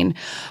 2019.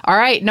 All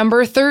right,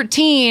 number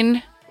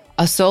 13,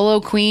 a solo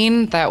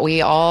queen that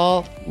we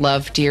all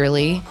love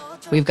dearly.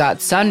 We've got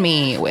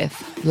Sunmi with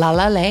La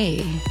La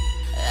Lay.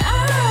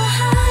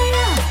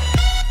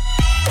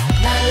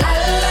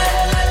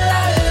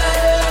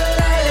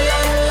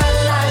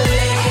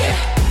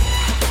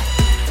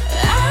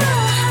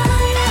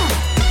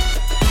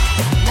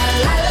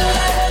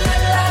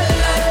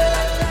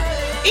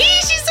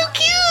 She's so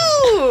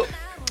cute.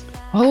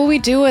 What will we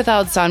do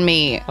without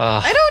Sunmi?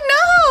 I don't know.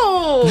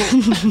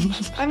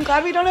 I'm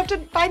glad we don't have to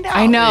find out.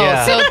 I know.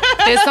 Yeah. So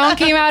this song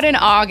came out in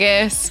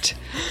August,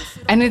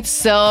 and it's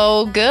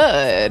so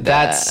good.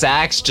 That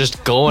sax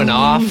just going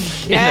off in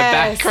the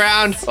Yes.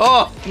 background.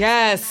 Oh,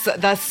 Yes,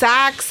 the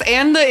sax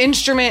and the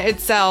instrument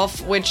itself,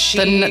 which she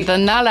the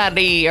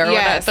nalari or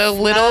Yes,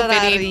 whatever,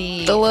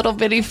 nalari. the little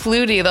bitty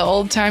flutie, the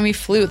old timey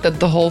flute that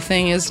the whole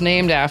thing is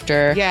named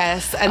after.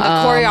 Yes, and the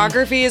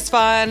choreography is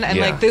fun. And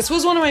Yeah. like this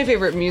was one of my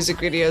favorite music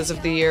videos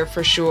of the year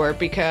for sure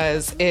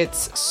because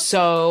it's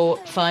so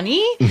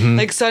funny.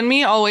 Like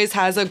Sunmi always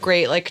has a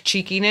great like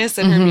cheekiness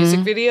in her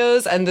music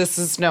videos, and this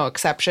is no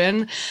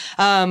exception.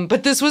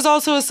 But this was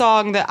also a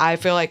song that I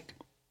feel like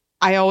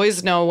I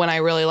always know when I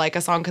really like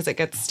a song because it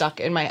gets stuck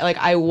in my like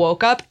I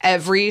woke up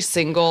every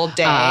single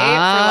day for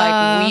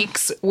like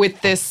weeks with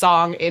this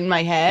song in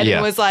my head Yeah.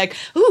 and was like,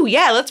 ooh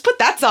yeah, let's put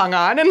that song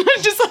on. And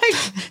just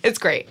like it's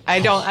great. I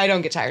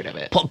don't get tired of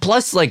it.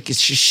 plus like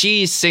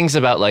she sings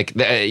about like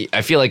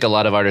I feel like a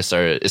lot of artists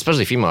are,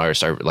 especially female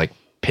artists, are like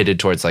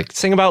pitted towards like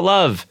sing about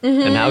love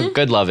and how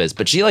good love is,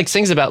 but she like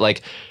sings about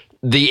like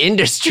the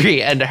industry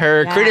and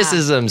her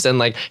criticisms and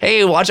like,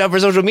 hey, watch out for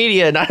social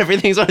media. Not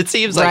everything's what it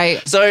seems like.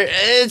 Right. So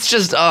it's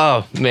just,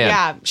 oh man.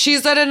 Yeah,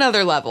 she's at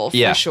another level for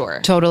Yeah.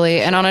 sure.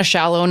 Totally. And on a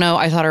shallow note,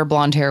 I thought her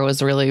blonde hair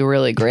was really,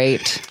 really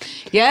great.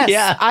 Yes,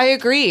 Yeah. I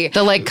agree.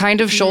 The like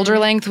kind of shoulder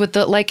length with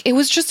the like, it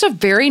was just a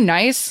very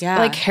nice Yeah.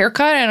 like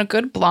haircut and a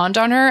good blonde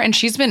on her. And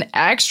she's been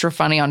extra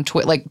funny on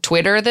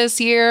Twitter this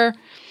year.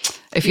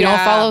 If you don't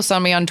Yeah. follow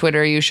Sunmi on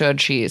Twitter, you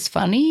should. She's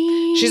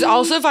funny. She's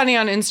also funny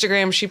on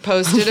Instagram. She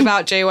posted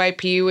about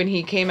JYP when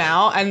he came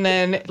out and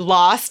then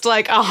lost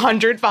like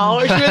 100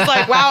 followers. She was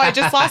like, wow, I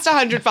just lost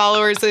 100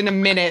 followers in a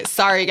minute.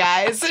 Sorry,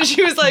 guys. And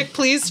she was like,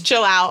 please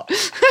chill out.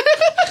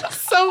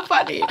 so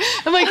funny.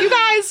 I'm like, you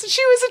guys,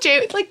 she was a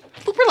J. Like,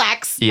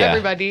 relax, Yeah.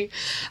 everybody.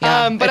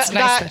 Yeah, But it's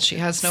nice that she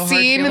has no hard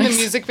scene in the feelings.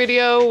 music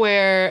video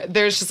where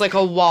there's just like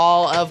a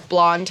wall of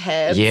blonde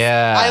heads.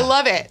 Yeah. I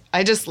love it.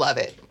 I just love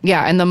it.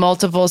 Yeah, and the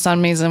multiple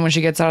sunbeams and when she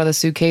gets out of the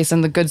suitcase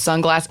and the good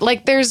sunglasses.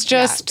 Like, there's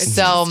just it's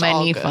so just all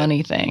many good.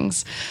 funny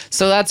things.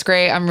 So that's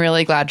great. I'm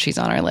really glad she's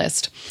on our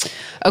list.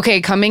 Okay,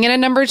 coming in at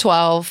number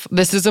 12.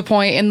 This is a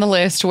point in the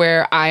list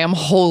where I am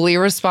wholly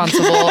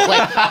responsible.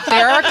 Like,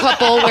 there are a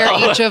couple where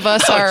each of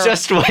us are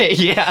Just wait,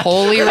 yeah.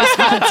 wholly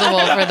responsible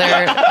for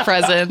their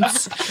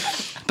presence.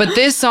 But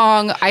this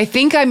song, I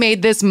think I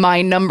made this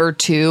my number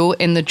 2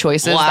 in the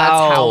choices. Wow.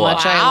 That's how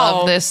much I Wow.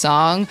 love this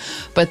song.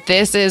 But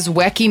this is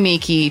Weki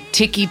Miki,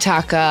 Tiki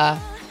Taka,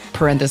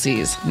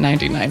 parentheses,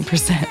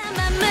 99%.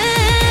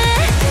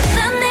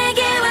 넌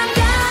내게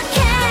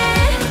완벽해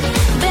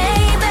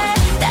baby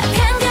딱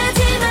한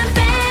가지만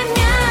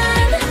빼면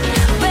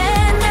왜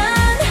넌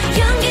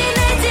용기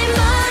내지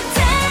못해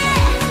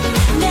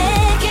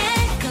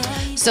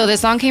내게 So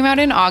this song came out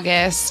in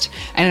August,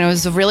 and it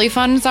was a really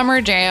fun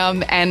summer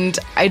jam, and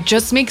it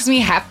just makes me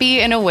happy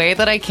in a way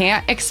that I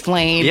can't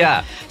explain.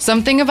 Yeah.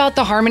 Something about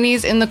the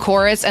harmonies in the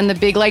chorus and the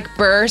big like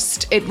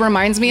burst. It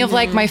reminds me of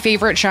like my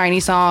favorite Shiny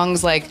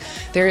songs. Like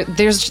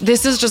this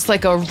is just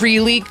like a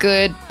really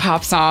good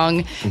pop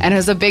song. And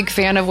as a big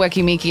fan of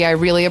Weki Miki, I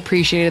really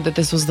appreciated that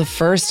this was the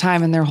first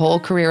time in their whole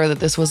career that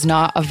this was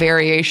not a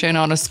variation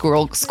on a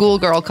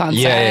schoolgirl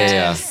concept.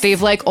 Yeah.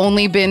 They've like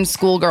only been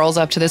schoolgirls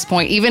up to this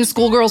point, even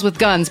schoolgirls with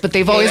guns, but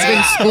they've always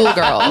been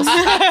schoolgirls.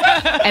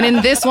 And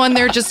in this one,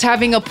 they're just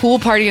having a pool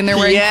party and they're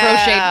wearing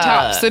crocheted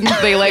tops and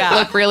they like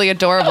look really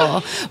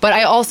adorable. But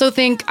I also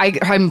think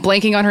I'm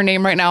blanking on her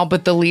name right now,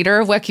 but the leader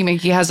of Weki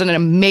Miki has an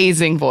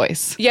amazing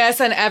voice. Yes,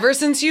 and ever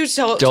since you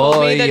told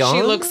me that she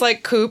Do-young? looks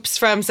like Coops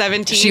from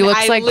 17, She looks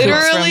I like Coops from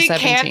literally 17.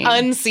 can't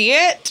unsee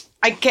it.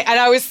 I can't, and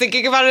I was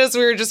thinking about it as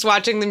we were just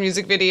watching the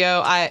music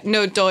video.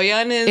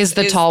 Doyeon Is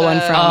the tall one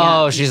from-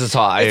 Oh, she's a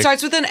tall. It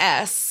starts with an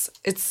S.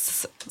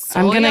 It's.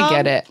 I'm gonna Soyeon?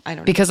 get it I don't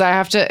know. because I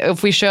have to.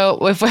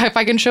 If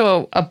I can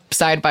show a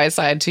side by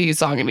side to you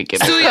song and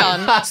get it.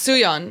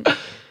 Suyeon.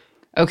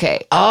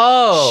 Okay,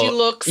 Oh. She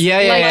looks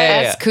Yeah, yeah, like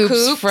yeah, yeah, S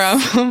Coops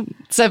from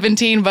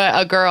 17, but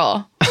a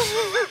girl.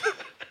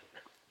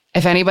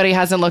 If anybody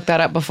hasn't looked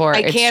that up before, I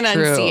it's can't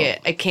true. unsee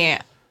it. I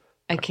can't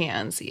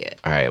unsee it.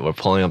 All right, we're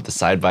pulling up the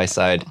side by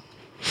side.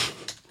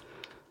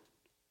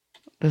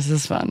 This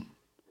is fun.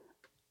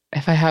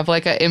 If I have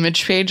like an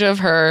image page of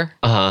her,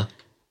 Uh huh.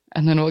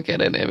 and then we'll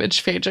get an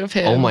image page of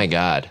him. Oh my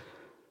God.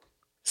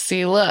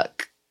 See,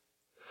 look.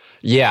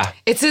 Yeah.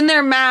 It's in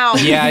their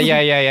mouth. Yeah.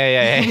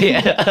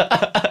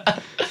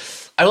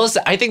 I will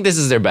say, I think this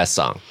is their best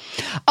song.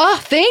 Oh,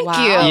 thank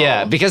Wow. you.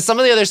 Yeah, because some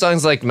of the other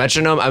songs like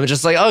Metronome, I'm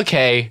just like,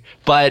 okay,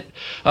 but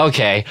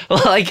okay.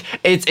 Like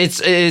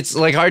it's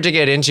like hard to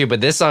get into,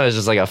 but this song is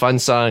just like a fun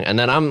song. And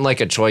then I'm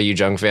like a Choi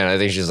Yoo-jung fan. I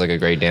think she's like a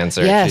great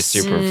dancer. Yes.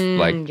 She's super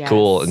yes.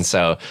 cool. And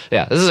so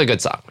yeah, this is a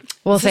good song.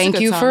 Well, This is a thank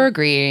good you song. for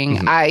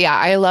agreeing.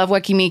 I love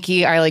Weki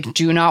Miki. I like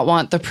do not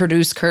want the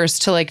produce curse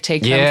to like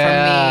take them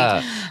Yeah.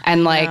 from me.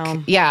 And like,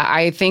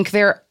 I think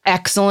they're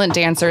excellent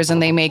dancers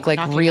and they make like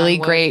really on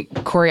wood. great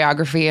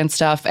choreography and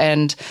stuff.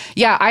 And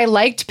yeah, I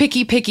liked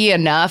Picky Picky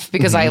enough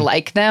because I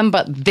like them,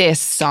 but this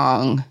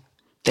song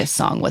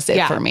was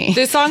it for me.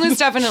 This song is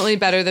definitely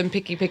better than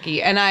Picky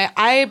Picky. And I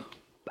don't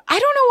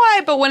know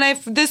why, but when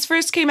this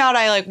first came out,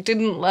 I like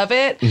didn't love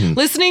it.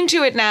 Listening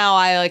to it now,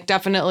 I like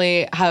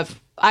definitely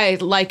I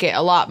like it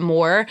a lot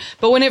more.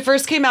 But when it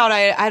first came out,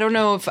 I don't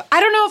know if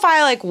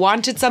I like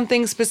wanted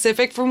something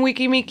specific from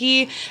Weki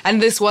Miki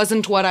and this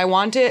wasn't what I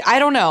wanted. I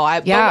don't know.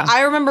 But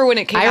I remember when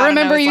it came out. I and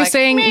remember was you like,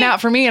 saying "Meh."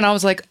 not for me, and I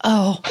was like,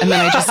 oh, and then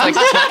I just like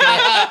took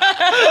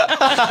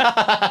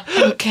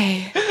it.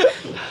 Okay,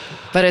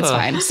 but it's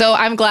fine. So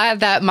I'm glad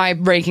that my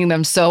ranking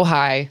them so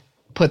high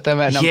put them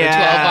at number 12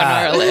 on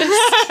our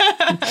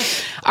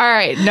list. All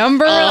right,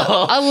 number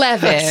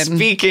 11.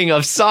 Speaking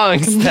of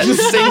songs that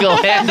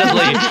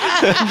single-handedly,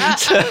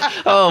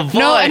 oh boy,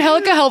 No,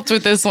 Angelica helped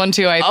with this one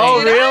too, I think.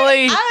 oh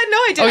really? No,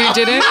 I didn't. Oh, you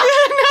didn't?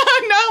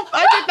 no,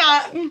 I did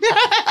not.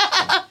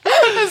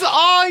 That's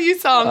all you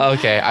saw.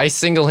 Okay, I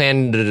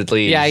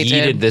single-handedly Yeah, you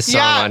yeeted did. this song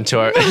Yeah. onto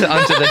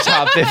the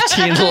top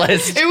 15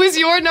 list. It was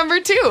your number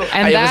 2.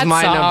 And It that was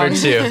my song number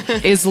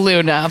 2. is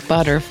Luna,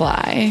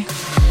 Butterfly.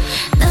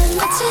 난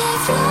마치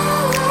fly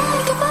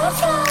like a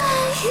butterfly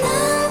난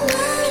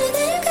너를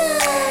내가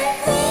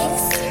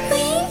wings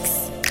wings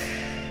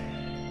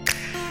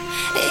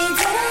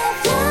이대로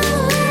fly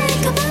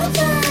like a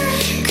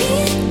butterfly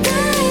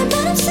귓가에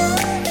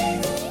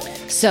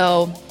바람소리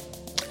So,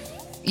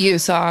 you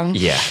song.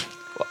 Yeah.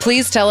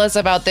 Please tell us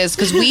about this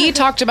because we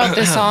talked about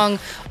this song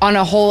on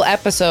a whole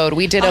episode.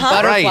 We did a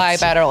butterfly Right.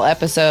 battle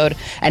episode,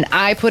 and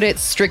I put it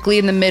strictly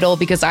in the middle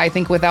because I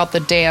think without the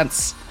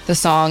dance, the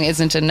song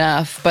isn't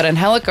enough. But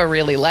Angelica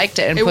really liked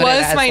it and It put was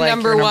it as my like,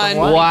 number her one.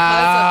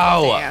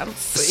 Wow. Because of the dance.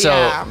 So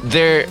Yeah.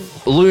 they're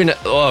Luna.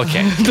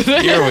 Okay,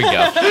 here we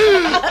go.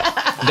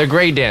 They're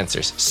great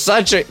dancers.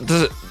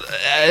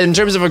 in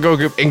terms of a girl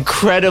group,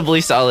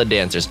 incredibly solid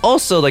dancers.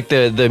 Also, like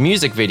the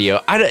music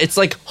video, it's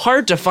like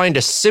hard to find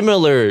a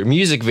similar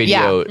music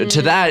video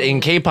to that in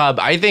K-pop.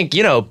 I think,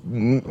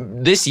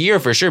 this year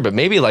for sure, but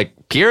maybe like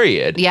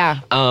period. Yeah.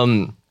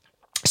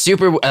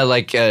 Super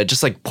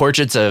just like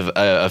portraits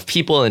of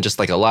people and just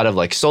like a lot of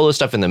like solo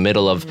stuff in the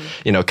middle of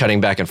cutting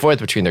back and forth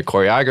between their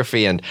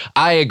choreography. And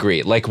I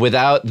agree, like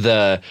without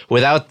the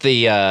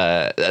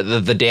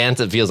dance,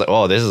 it feels like,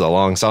 oh, this is a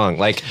long song.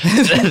 Like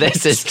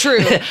this is True.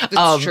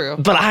 It's true.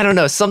 But I don't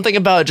know, something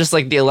about just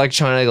like the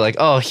electronic, like,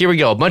 oh, here we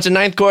go, a bunch of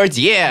ninth chords,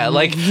 yeah,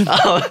 like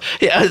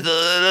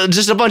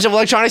just a bunch of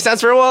electronic sounds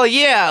for a while,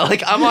 yeah,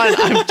 like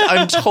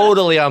I'm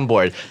totally on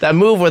board. That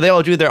move where they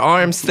all do their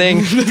arms thing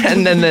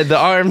and then the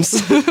arms.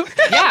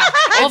 Yeah,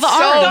 all the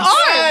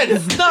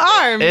arms. The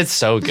arm. It's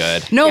so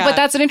good. No, Yeah. but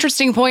that's an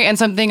interesting point, and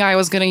something I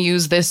was going to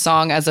use this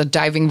song as a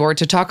diving board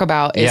to talk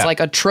about is like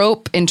a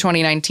trope in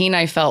 2019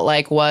 I felt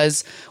like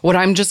was what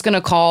I'm just going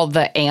to call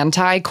the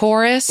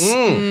anti-chorus,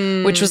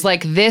 which was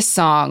like this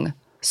song,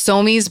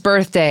 Somi's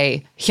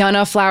Birthday,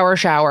 Hyuna Flower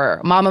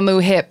Shower,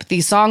 Mamamoo Hip,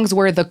 these songs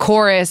where the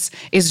chorus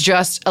is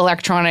just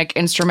electronic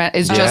instrument,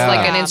 is just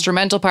like an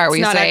instrumental part where It's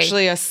you not say,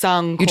 actually a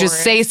sung you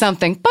just say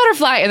something,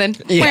 butterfly, and then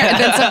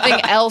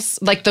something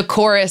else, like the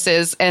chorus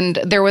is. And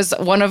there was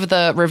one of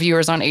the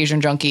reviewers on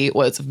Asian Junkie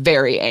was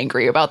very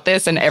angry about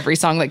this, and every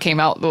song that came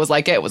out was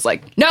like,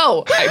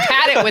 no, I've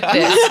had it with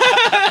this.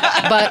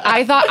 But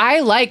I thought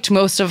I liked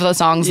most of the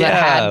songs that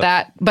had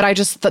that, but I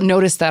just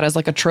noticed that as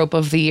like a trope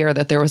of the year,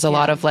 that there was a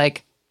lot of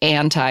like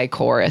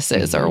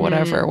anti-choruses or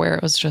whatever, where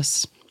it was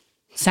just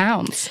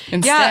sounds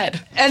instead.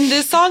 Yeah, and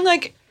this song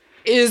like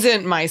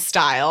isn't my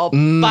style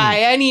by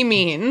any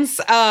means.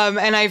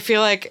 And I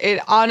feel like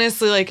it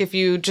honestly, like if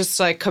you just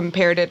like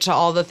compared it to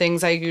all the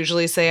things I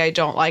usually say I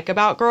don't like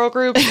about girl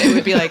groups, it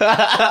would be like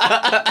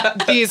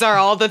these are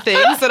all the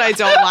things that I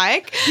don't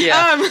like.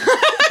 Yeah.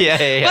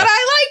 But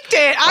I liked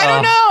it. I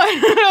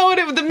don't know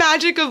what the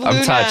magic of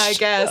Luna, touched. I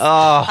guess.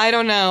 Oh. I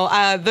don't know.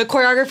 The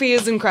choreography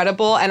is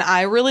incredible, and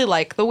I really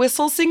like the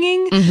whistle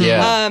singing.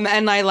 Yeah.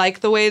 And I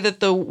like the way that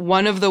the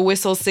one of the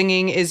whistle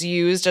singing is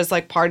used as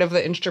like part of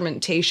the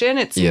instrumentation.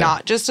 It's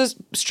not just as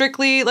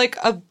strictly like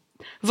a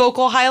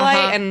vocal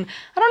highlight. And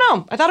I don't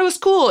know. I thought it was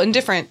cool and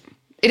different.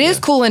 It is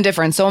cool and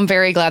different, so I'm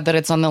very glad that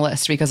it's on the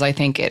list because I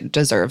think it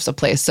deserves a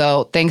place.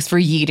 So thanks for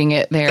yeeting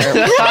it there.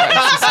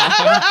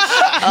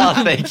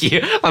 Oh, thank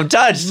you. I'm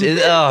touched.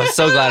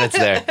 So glad it's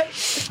there.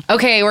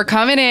 Okay, we're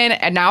coming in,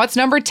 and now it's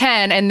number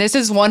 10, and this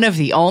is one of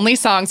the only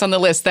songs on the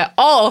list that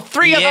all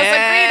three of us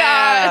agreed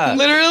on.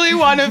 Literally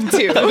one of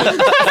two.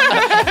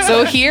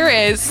 So here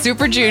is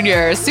Super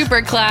Junior,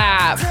 Super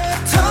Clap.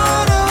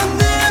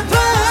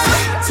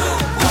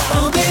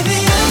 Oh baby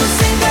아무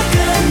생각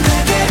안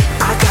나게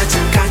I got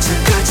you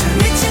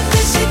미친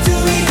듯이 do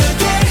it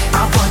again I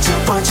want you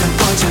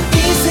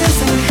이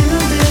세상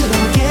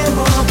흔들어게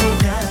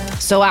뭐보다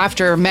So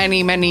after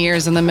many, many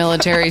years in the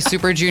military,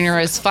 Super Junior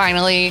is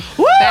finally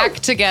back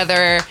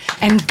together,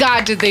 and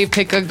God, did they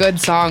pick a good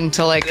song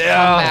to like come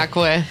back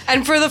with.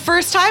 And for the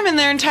first time in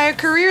their entire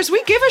careers,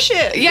 we give a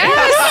shit. Yes!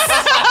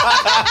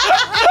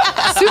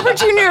 Super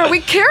Junior, we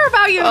care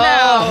about you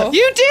now.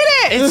 You did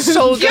it. It's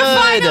so good. You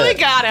finally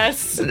got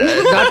us.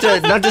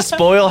 not to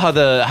spoil how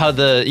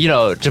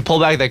the to pull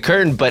back the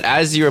curtain, but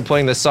as you were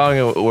playing the song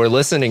and we're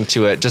listening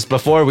to it, just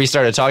before we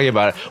started talking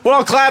about it, we're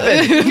all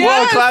clapping. We're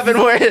all clapping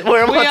where it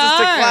wants us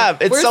to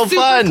clap. It's We're so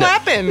super fun.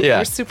 Clapping. Yeah.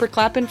 We're super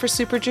clapping for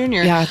Super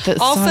Junior. Yeah, the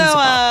song's also,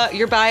 about-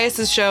 your bias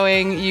is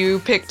showing you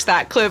picked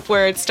that clip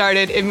where it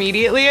started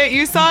immediately at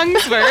You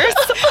Song's verse,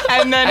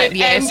 and then it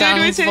Yeah ended Song's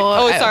with it.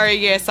 vo- Oh, sorry,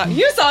 Yeah Song.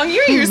 You Song.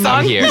 You Song.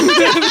 I'm here.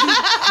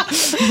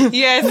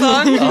 Yeah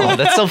Song. Oh,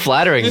 that's so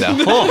flattering though.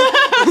 Oh.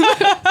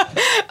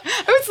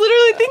 I was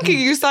literally thinking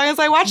You Song as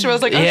I watched it. I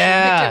was like, oh,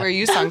 Yeah. she picked it where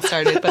You Song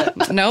started,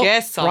 but Nope,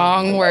 Yes Song.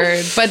 wrong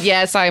word. But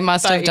yes, I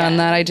must have done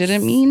that. I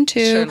didn't mean to.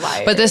 Sure,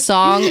 liar. But this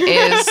song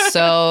is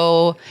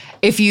so.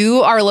 If you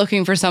are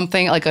looking for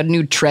something like a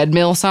new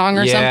treadmill song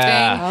or Yeah.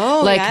 something,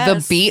 Oh, like yes.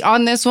 the beat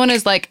on this one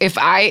is like if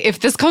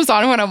this comes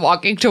on when I'm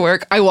walking to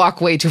work, I walk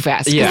way too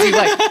fast. 'Cause Yeah. you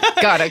like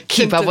gotta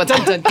keep up with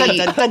the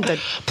beat.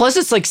 Plus,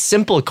 it's like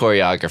simple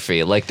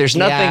choreography. Like there's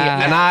nothing,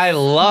 Yeah. and I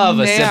love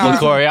a They simple are-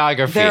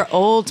 choreography. They're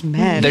old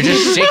men. They're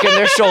just shaking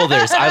their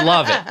shoulders. I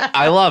love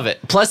it.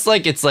 Plus,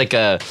 like it's like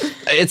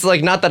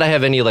not that I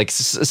have any like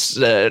just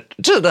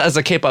as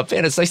a K-pop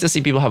fan, it's nice to see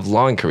people have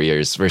long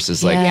careers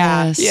versus like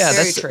Yes. yeah,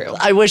 Very that's true.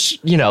 I wish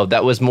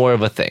that was more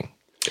of a thing.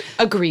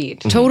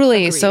 Agreed.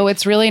 Totally. So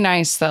it's really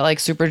nice that like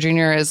Super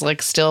Junior is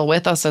like still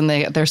with us and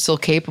they're still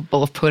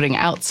capable of putting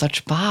out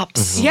such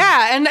bops.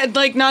 Yeah, and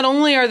like not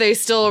only are they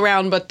still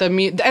around, but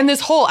and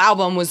this whole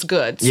album was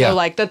good. So Yeah.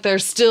 like that they're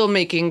still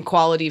making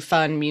quality,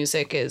 fun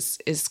music is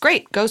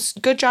great.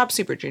 Good job,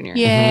 Super Junior.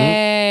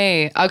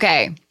 Yay.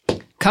 Okay.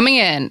 Coming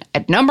in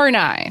at number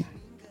 9.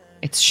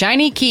 It's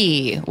Shiny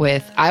Key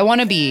with I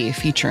Wanna Be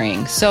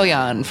featuring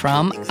Soyeon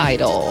from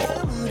Idol.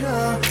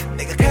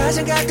 내가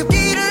가장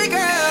가깝기를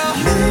girl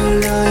늘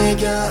너의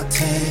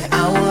곁에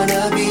I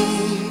wanna be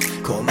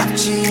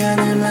고맙지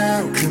않을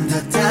만큼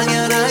더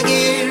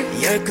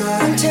당연하길 열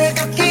걸음째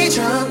걷기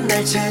전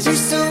날 찾을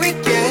수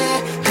있게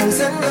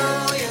항상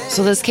너의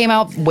So this came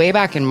out way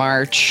back in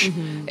March.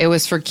 It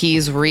was for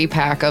Key's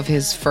repack of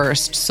his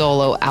first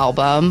solo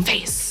album,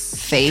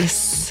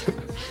 Face.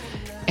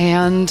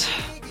 And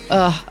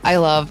I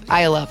love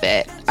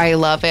it. I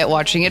love it.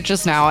 Watching it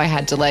just now, I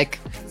had to like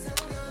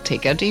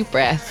take a deep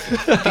breath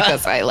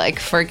because I like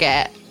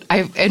forget.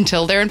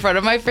 Until they're in front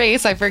of my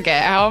face, I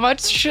forget how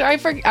much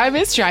I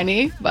miss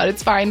Shiny, but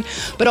it's fine.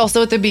 But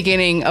also at the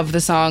beginning of the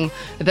song,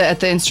 at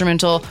the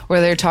instrumental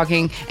where they're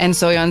talking, and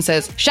Soyeon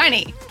says,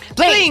 "Shiny,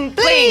 bling,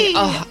 bling."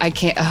 Oh, I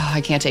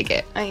can't take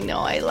it. I know,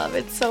 I love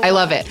it so I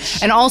love it.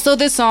 And also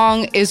this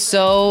song is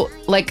so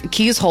like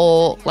Key's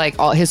whole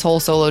his whole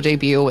solo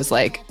debut was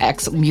like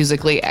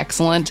musically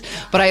excellent.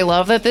 But I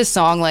love that this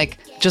song, like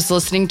just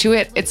listening to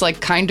it, it's like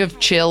kind of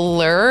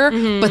chiller,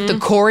 but the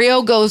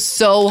choreo goes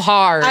so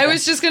hard. I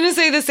was just gonna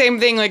say the same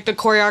thing. Like the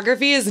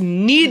choreography is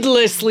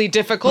needlessly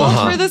difficult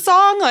for the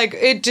song. Like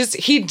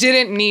he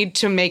didn't need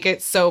to make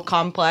it so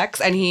complex,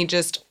 and he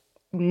just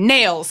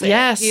nails it.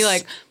 Yes. He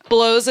like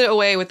blows it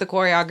away with the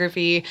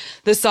choreography.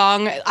 The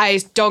song,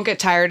 I don't get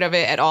tired of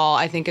it at all.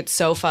 I think it's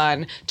so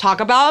fun. Talk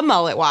about a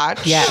mullet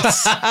watch.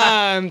 Yes.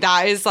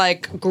 That is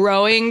like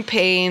growing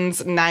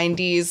pains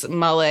 90s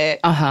mullet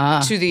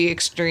to the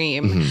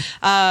extreme.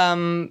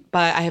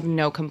 But I have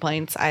no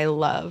complaints. I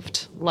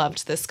loved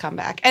this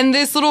comeback. And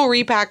this little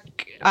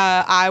repack,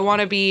 I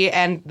Wanna Be,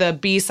 and the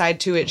B-side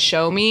to it,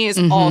 Show Me, is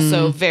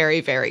also very,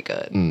 very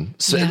good.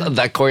 So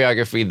that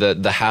choreography,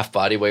 the half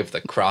body wave,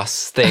 the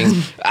cross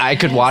thing, I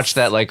could watch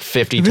that like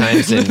 50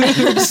 times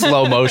in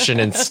slow motion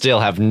and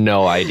still have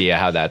no idea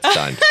how that's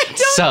done.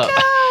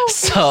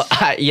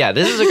 Yeah,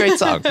 this is a great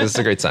song.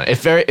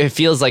 It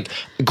feels like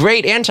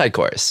great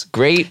anti-chorus.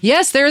 Great.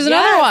 Yes, there's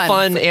another one.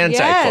 Fun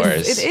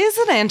anti-chorus. Yes, it is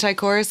an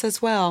anti-chorus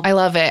as well. I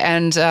love it.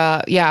 And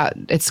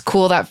it's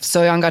cool that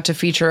Soyeon got to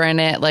feature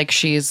in it. Like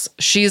she's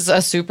a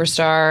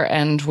superstar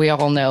and we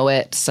all know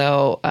it.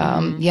 So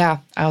I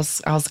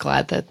was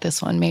glad that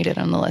this one made it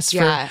on the list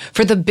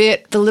for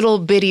the little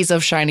bitties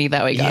of Shiny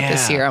that we got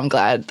this year. I'm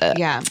glad that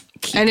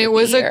and it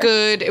was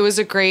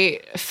a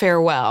great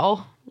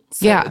farewell.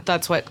 So Yeah.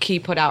 that's what Key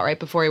put out right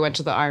before he went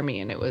to the army,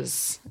 and it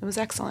was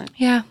excellent.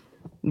 Yeah.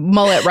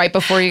 Mullet right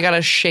before you got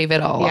to shave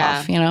it all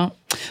off, you know?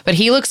 But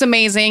he looks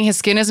amazing. His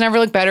skin has never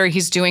looked better.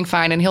 He's doing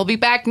fine, and he'll be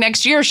back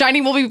next year.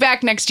 Shiny will be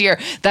back next year.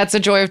 That's a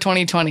joy of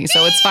 2020,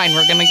 so it's fine.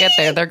 We're going to get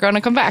there. They're going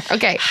to come back.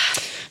 Okay.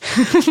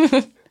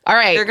 All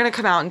right. They're gonna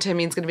come out, and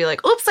Timmy's gonna be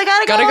like, "Oops, I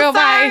gotta go.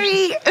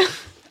 Bye." Sorry.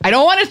 I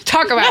don't want to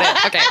talk about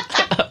it. Okay.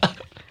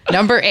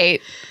 Number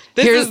 8.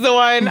 This is the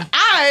one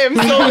I am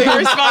solely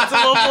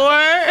responsible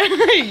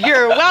for.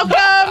 You're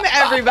welcome,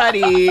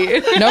 everybody.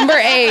 Number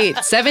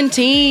 8,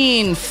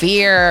 17,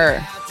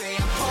 Fear.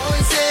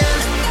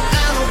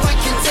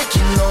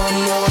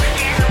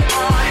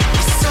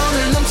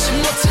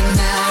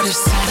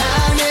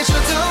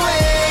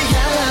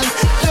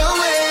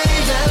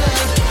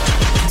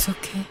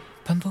 계속해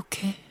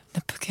반복해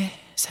나쁘게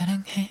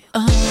사랑해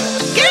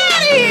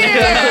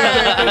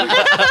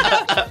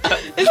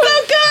It's so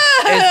good.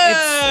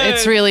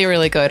 It's really,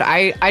 really good.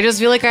 I just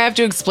feel like I have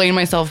to explain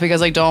myself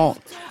because I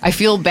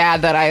feel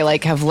bad that I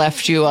like have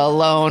left you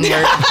alone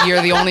where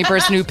you're the only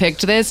person who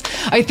picked this.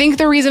 I think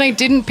the reason I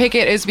didn't pick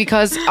it is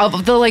because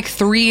of the like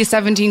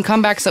 317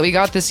 comebacks that we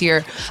got this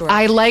year.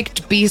 I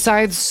liked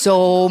B-sides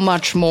so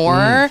much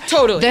more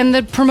Totally. than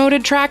the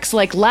promoted tracks.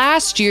 Like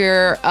last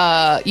year,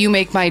 You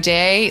Make My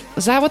Day.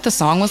 Is that what the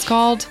song was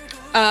called?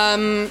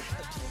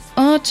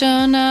 Oh,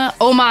 Jonah.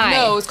 Oh My.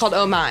 No, it's called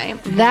Oh My.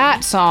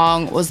 That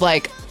song was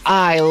like,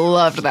 I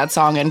loved that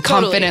song and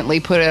confidently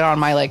put it on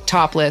my like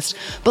top list.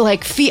 But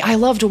like I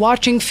loved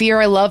watching Fear.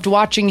 I loved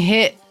watching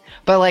Hit.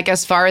 But like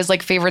as far as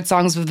like favorite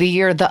songs of the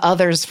year, the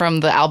others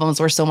from the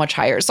albums were so much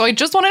higher. So I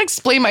just want to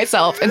explain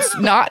myself. It's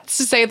not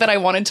to say that I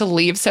wanted to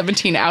leave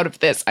 17 out of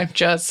this.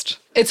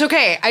 It's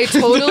okay.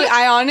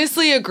 I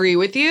honestly agree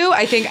with you.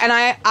 I think, and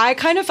I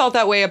kind of felt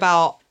that way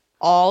about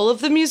all of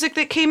the music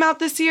that came out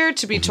this year,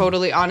 to be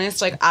totally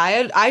honest. Like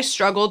I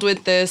struggled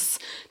with this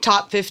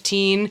top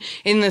 15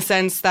 in the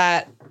sense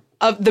that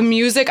of the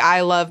music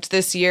I loved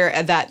this year,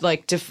 that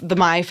like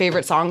my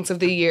favorite songs of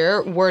the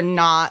year were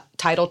not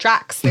title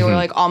tracks. They were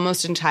like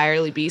almost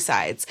entirely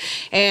B-sides.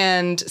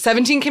 And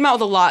 17 came out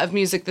with a lot of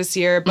music this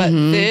year, but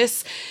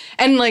this,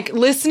 and like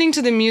listening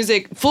to the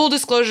music, full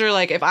disclosure,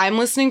 like if I'm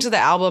listening to the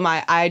album,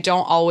 I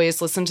don't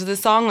always listen to the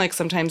song. Like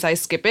sometimes I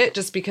skip it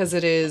just because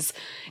it's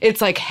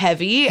like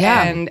heavy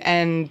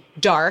and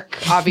dark,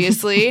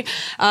 obviously.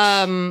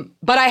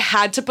 But I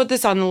had to put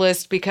this on the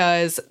list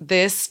because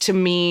this to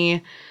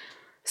me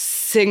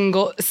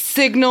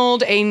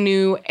signaled a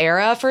new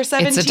era for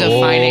 17. It's a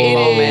defining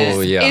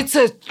moment. Yeah. It's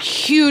a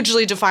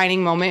hugely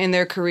defining moment in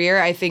their career.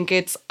 I think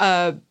it's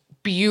a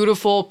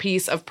beautiful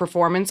piece of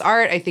performance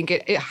art. I think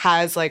it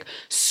has like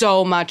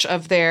so much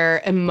of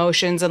their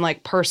emotions and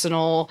like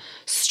personal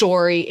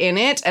story in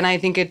it. And I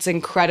think it's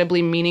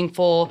incredibly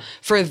meaningful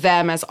for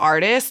them as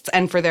artists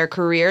and for their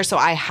career. So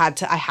I had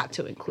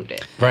to include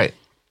it. Right.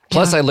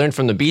 Plus, I learned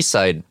from the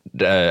B-side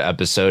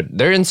episode,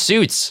 they're in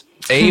suits.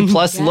 A+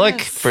 look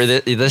for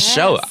this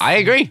show. I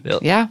agree.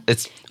 Yeah.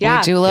 It's Yeah.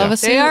 We do love a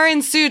suit. They are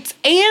in suits,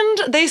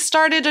 and they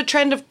started a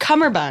trend of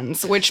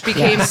cummerbunds, which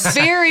became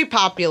very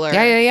popular.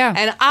 Yeah.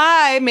 And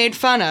I made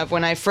fun of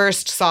when I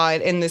first saw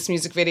it in this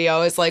music video. I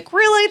was like,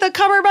 really, the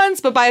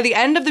cummerbunds? But by the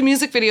end of the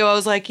music video, I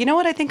was like, you know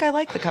what? I think I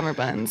like the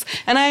cummerbunds.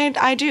 And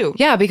I do.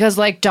 Yeah, because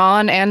like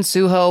Dawn and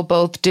Suho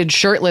both did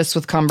shirtless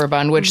with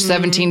cummerbund, which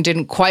 17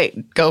 didn't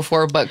quite go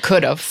for, but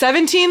could have.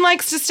 17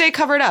 likes to stay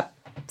covered up.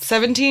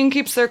 17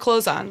 keeps their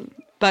clothes on.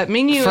 But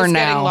Mingyu For is now.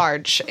 getting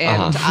large,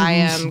 and I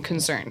am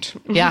concerned.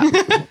 Yeah.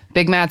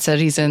 Big Matt said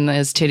he's in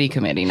his titty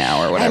committee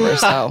now or whatever.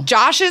 So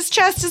Josh's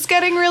chest is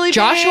getting really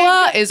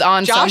Joshua big. is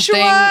on Joshua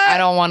something. I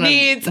don't want to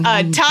needs a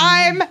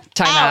time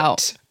Time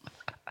out.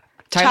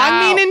 Time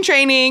Changmin out. in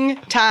training.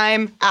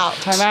 Time out.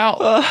 Time out.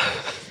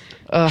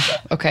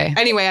 Okay.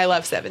 Anyway, I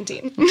love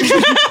 17.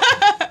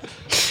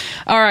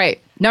 All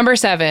right. Number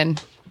 7.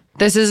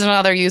 This is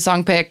another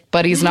Yusong pick,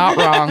 but he's not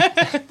wrong.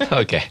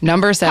 okay.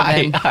 Number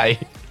 7. I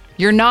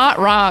You're not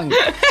wrong.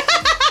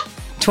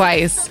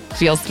 Twice.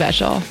 Feel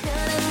special.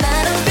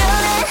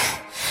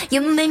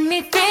 You make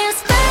me feel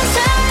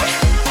special.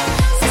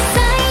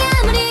 세상이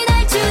아무리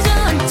날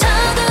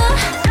주저앉혀도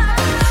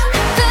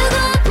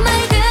뜨거운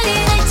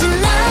말들이 날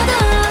찔러도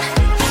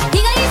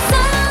네가 있어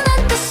난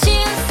뜻이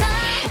없어.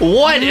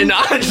 What an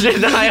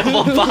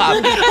undeniable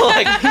pop!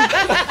 Like,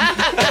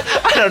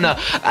 I don't know.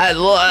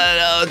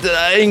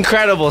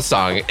 Incredible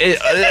song.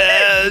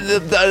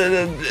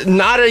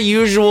 Not a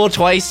usual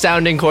Twice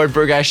sounding chord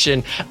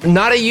progression.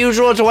 Not a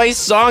usual Twice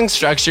song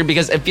structure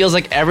because it feels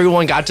like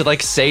everyone got to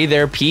like say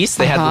their piece.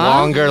 They had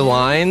longer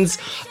lines.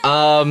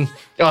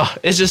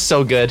 It's just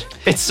so good.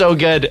 It's so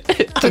good.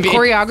 The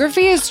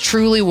choreography is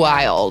truly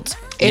wild.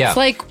 It's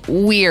like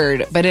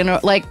weird, but in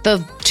like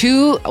the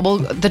two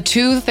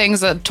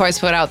things that Twice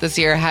put out this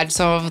year had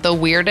some of the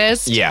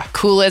weirdest,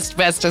 coolest,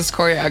 bestest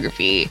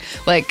choreography.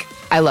 Like,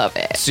 I love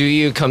it.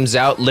 Tsuyu comes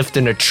out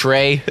lifting a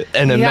tray,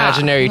 an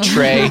imaginary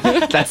tray.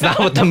 That's not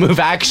what the move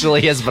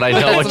actually is, but I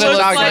know what what you're it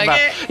looks talking like.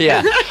 about.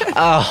 Yeah.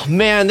 Oh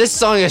man, this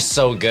song is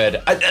so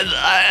good.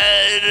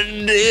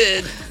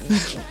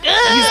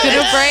 He's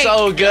gonna break.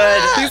 So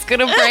good. He's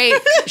gonna break.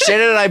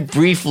 Shannon and I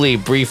briefly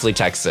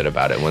texted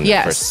about it when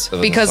Yes, the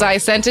first because I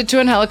sent it to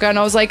Angelica and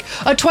I was like,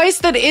 a Twice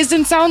that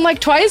isn't sound like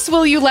Twice,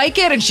 will you like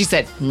it? And she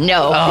said,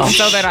 no.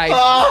 So then I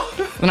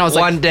was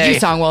like, One day.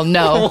 Yusong will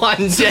no.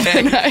 one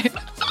day.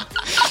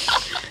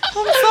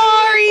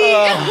 Sorry.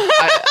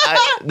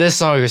 This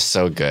song is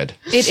so good.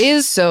 It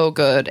is so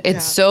good.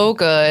 It's so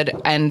good.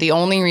 And the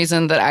only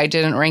reason that I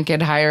didn't rank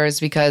it higher is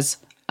because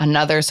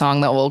another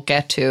song that we'll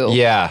get to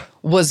Yeah.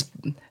 was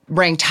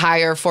ranked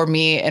higher for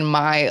me in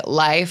my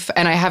life.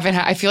 And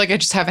I feel like I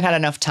just haven't had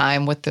enough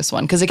time with this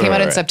one because it came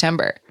out in Right.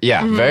 September.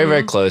 Yeah, very,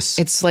 very close.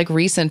 It's like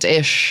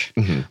recent-ish,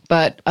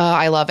 but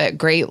I love it.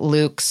 Great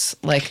looks.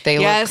 Like they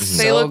look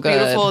so they look good.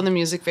 beautiful in the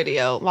music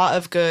video. A lot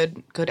of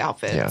good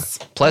outfits. Yeah.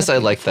 Plus, I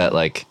like that,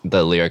 like,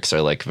 the lyrics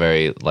are, like,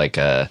 very, like,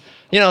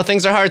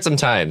 things are hard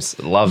sometimes.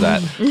 Love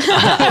that.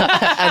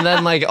 And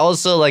then, like,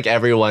 also, like,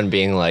 everyone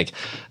being like,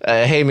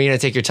 hey, Mina,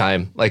 take your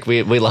time. Like,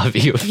 we love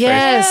you.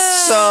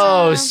 Yes.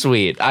 So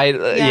sweet.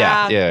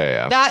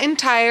 Yeah. That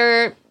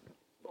entire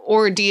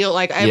ordeal,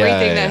 like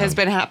everything that yeah. has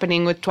been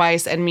happening with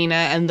Twice and Mina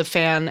and the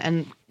fan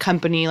and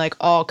company, like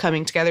all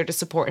coming together to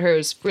support her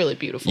is really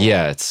beautiful.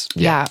 Yeah,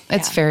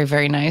 It's very,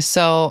 very nice.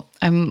 So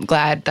I'm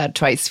glad that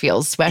Twice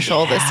feels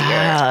special this year.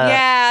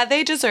 Yeah,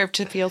 they deserve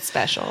to feel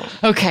special.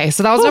 Okay,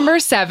 so that was number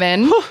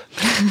 7.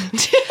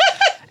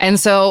 And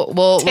so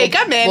we'll Take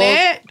a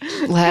minute.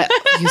 We'll let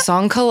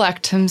Yusong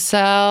collect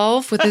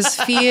himself with his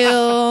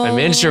feel. I'm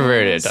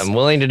introverted. I'm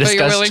willing to But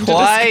you're discuss willing to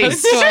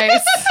twice. discuss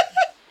twice.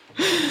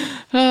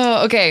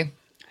 Oh, okay.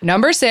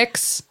 Number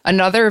 6,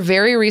 another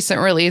very recent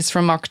release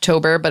from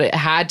October, but it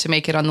had to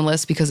make it on the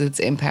list because its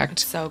impact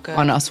So good.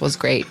 on us was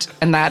great.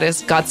 And that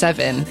is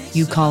GOT7,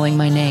 You Calling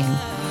My Name.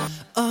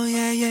 Oh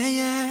yeah yeah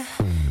yeah.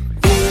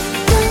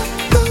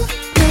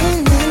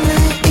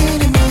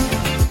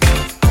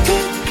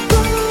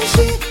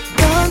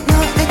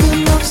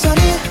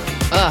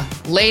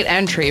 Late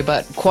entry,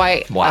 but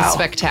quite Wow. a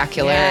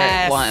spectacular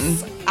Yes. one.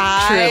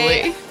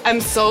 Truly. I'm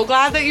so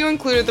glad that you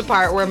included the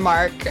part where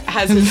Mark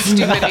has his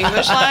stupid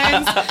English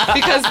lines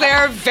because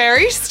they're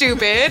very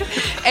stupid.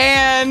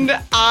 And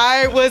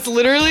I was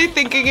literally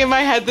thinking in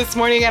my head this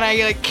morning and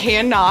I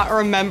cannot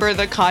remember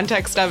the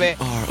context of it.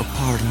 Are a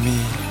part of me.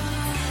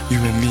 You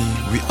and me,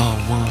 we are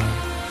one.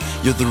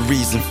 You're the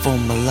reason for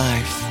my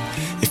life.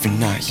 If you're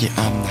not here,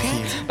 I'm not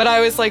here. But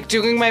I was like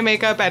doing my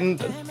makeup and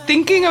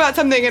thinking about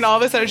something and all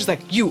of a sudden I was just like,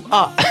 you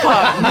are a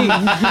part of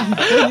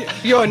me.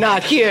 You're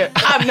not here.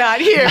 I'm not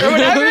here. Or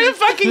whatever the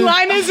fucking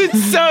line is,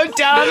 it's so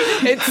dumb.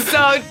 It's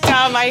so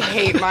dumb. I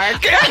hate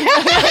Mark. God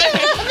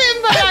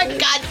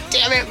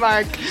damn it,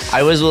 Mark.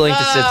 I was willing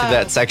to sit through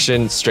that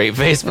section straight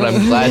face, but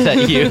I'm glad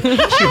that you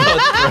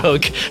both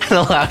broke and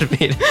allowed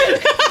me to.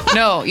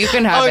 No, you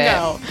can have Oh it.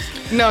 no.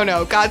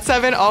 No.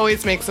 GOT7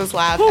 always makes us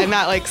laugh. And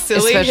that like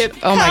silly hip.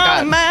 Oh my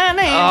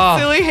God.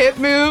 Silly hip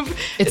move.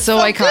 It's so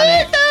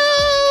iconic. good,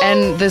 though.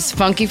 And this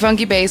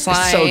funky bass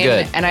line. so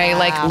good. And I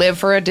like live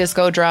for a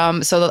disco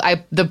drum. So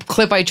the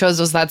clip I chose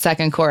was that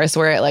second chorus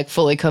where it like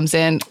fully comes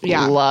in.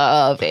 Yeah.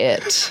 Love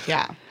it.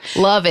 Yeah.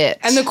 Love it.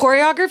 And the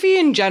choreography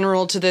in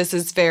general to this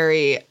is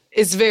very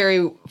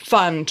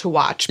fun to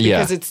watch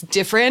because Yeah. it's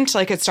different.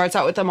 Like it starts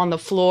out with them on the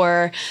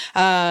floor,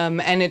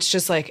 and it's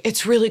just like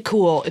it's really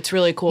cool. It's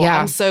really cool. Yeah.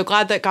 I'm so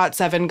glad that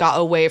GOT7 got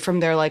away from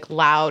their like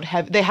loud,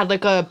 heavy. They had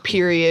like a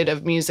period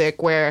of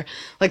music where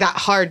like that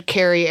hard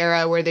carry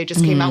era where they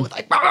just came out with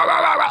like rah, rah, rah,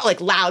 rah, rah,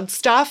 like loud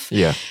stuff.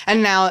 Yeah.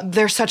 And now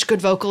they're such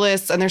good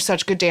vocalists and they're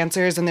such good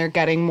dancers and they're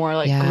getting more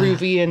like Yeah.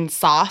 groovy and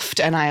soft.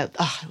 And I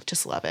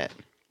just love it.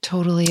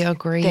 totally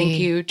agree. Thank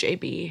you,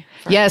 JB.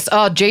 for Yes.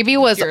 Oh, JB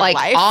was your like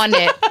life. on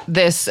it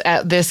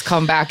this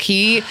comeback.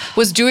 He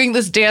was doing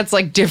this dance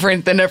like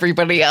different than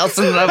everybody else,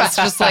 and I was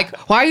just like,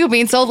 "Why are you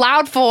being so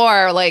loud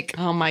for?" Like,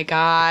 Oh my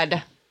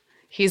God.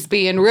 He's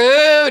being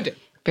rude.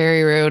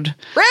 very rude.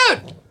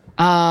 Rude.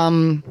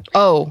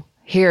 Oh,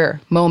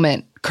 here,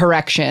 moment,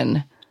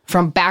 correction.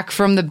 From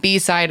the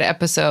B-side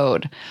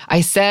episode. I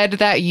said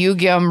that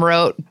Yugyeom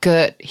wrote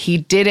good. He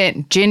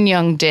didn't. Jin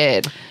Young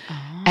did.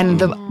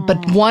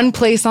 But one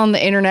place on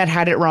the internet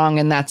had it wrong,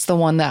 and that's the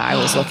one that I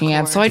was looking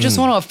at. So I just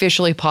want to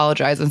officially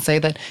apologize and say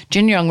that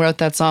Jin Young wrote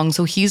that song,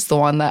 so he's the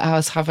one that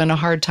was having a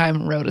hard time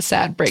and wrote a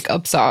sad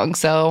breakup song.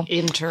 So hope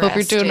you're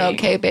doing Interesting.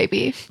 okay,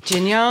 baby.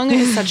 Jin Young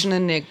is such an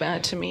enigma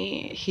to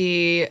me.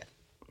 He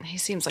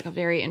seems like a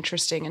very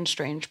interesting and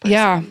strange person.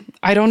 Yeah,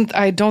 I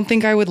don't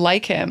think I would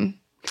like him.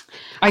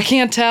 I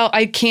can't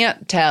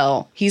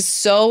tell. He's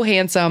so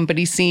handsome, but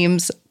he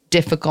seems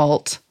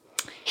difficult.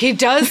 He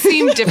does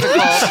seem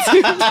difficult.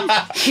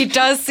 He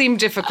does seem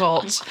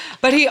difficult.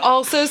 But he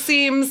also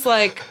seems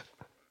like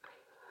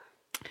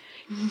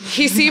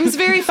he seems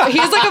very he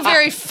has like a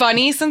very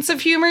funny sense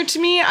of humor to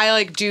me. I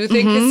like do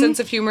think his sense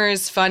of humor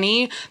is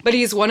funny, but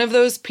he's one of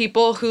those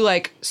people who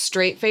like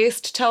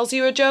straight-faced tells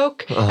you a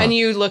joke and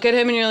you look at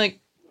him and you're like,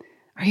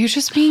 Are you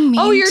just being mean?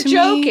 "Oh, you're to me?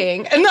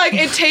 joking." And like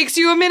it takes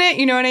you a minute,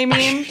 you know what I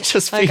mean?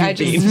 Just Like, being I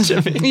just-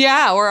 mean to me.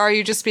 Yeah, or are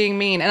you just being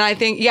mean? And I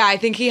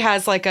think he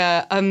has like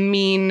a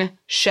mean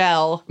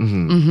shell.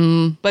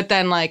 But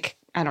then like,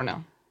 I don't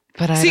know.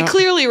 But He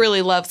clearly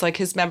really loves like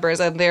his members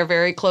and they're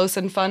very close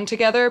and fun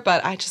together, but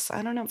I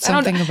don't know.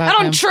 Something about I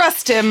don't him.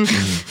 trust him.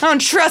 I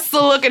don't trust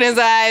the look in his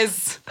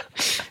eyes.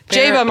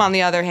 J-Bum, on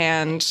the other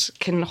hand,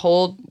 can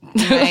hold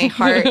my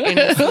heart in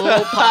his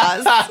little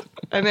paws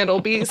and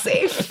it'll be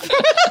safe.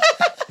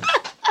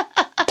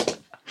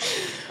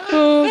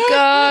 Oh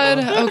God.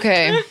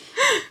 Okay.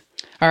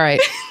 All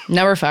right.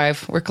 Number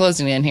 5. We're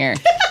closing in here.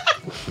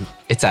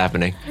 It's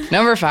happening.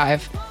 Number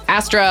 5.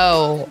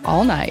 Astro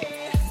All Night.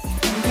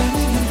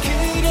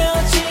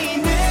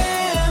 그려지는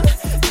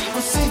이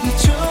모습이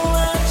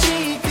좋아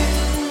지금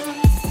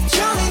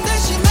졸린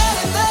듯이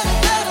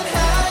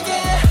나른하게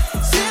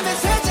숨을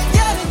살짝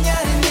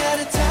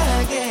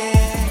야릇하게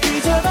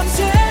그저 밤새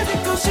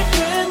듣고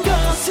싶은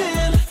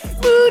것은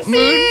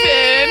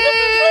Moonbin.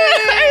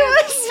 I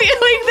was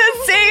feeling the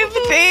same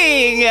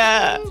thing.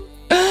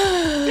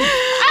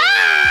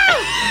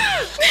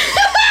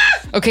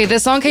 Okay,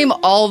 this song came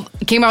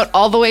out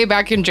all the way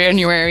back in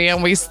January,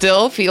 and we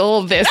still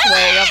feel this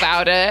way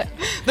about it.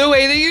 The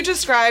way that you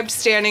described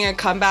standing a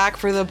comeback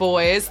for the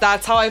boys,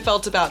 that's how I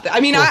felt about that. I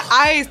mean,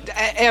 I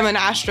am an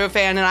Astro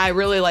fan and I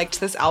really liked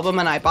this album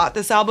and I bought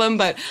this album,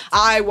 but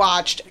I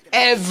watched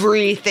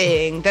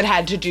everything that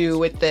had to do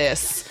with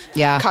this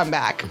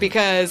comeback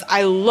because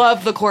I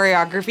love the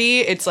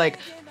choreography. It's like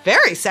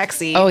very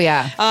sexy. Oh,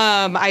 yeah.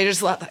 I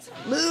just love that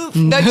move.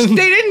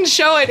 They didn't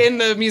show it in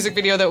the music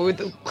video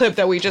the clip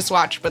that we just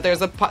watched, but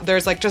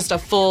there's like just a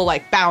full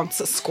like bounce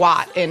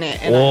squat in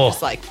it, and I'm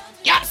just like,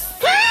 yes.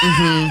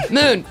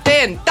 Moon,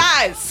 Bin,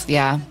 dies.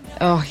 Yeah.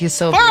 Oh, he's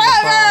so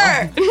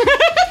Forever! beautiful.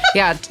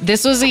 Yeah,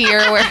 this was a year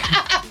where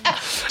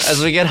As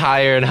we get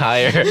higher and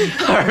higher,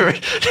 our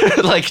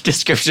like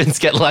descriptions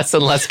get less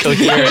and less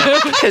coherent.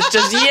 It's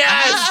just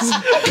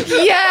yes.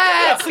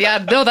 yes.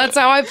 Yeah, no, that's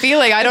how I'm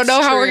feeling. I don't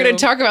know how we're true. going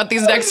to talk about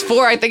these next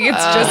 4. I think it's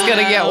just going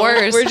to get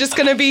worse. We're just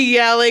gonna be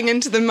yelling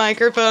into the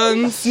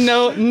microphones.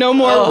 No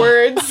more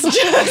words,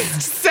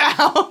 just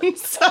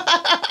sounds.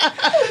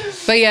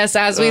 But yes,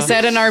 as we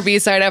said in our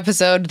B-side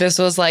episode, this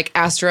was like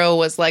Astro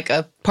was like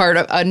a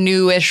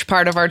newish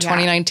part of our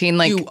 2019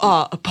 like You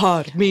are a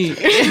part of me.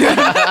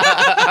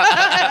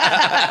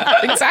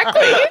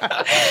 exactly.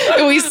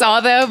 And we saw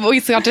them. We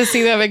got to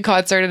see them in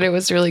concert, and it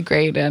was really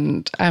great.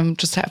 And I'm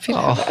just happy to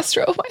have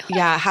Astro in my life.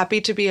 Yeah,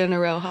 happy to be in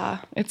Aroha.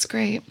 It's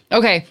great.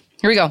 Okay,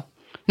 here we go.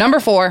 Number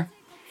 4,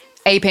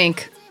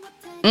 A-Pink.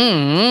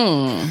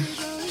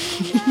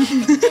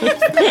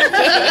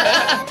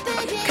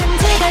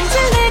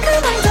 간질간질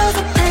내가 먼저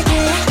급하게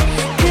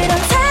그런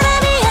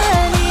사람이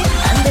아니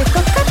안 될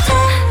것 같아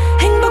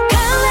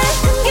행복할래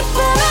큰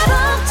기쁨에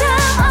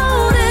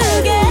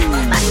벅차오르게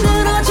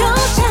만들어줘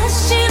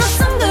자신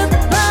없음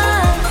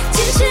goodbye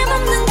진심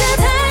없는 그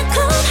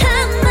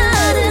달콤한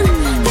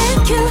말은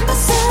Thank you but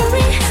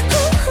sorry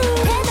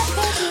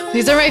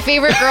These are my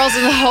favorite girls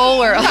in the whole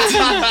world.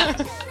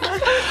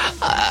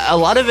 A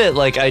lot of it,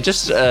 like I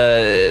just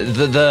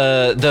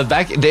the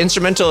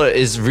instrumental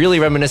is really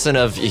reminiscent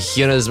of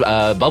Hyun's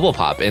Bubble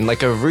Pop in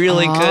like a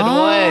really good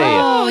way.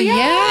 Oh yeah.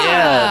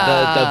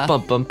 Yeah, the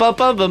bump bump bump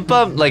bump bump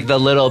bump, like the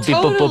little beep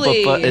boop boop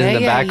boop boop in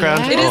the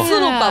background. It is a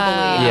little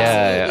bubbly.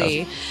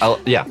 Yeah,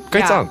 Absolutely. yeah,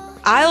 great song.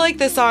 I like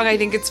this song. I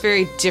think it's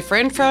very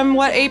different from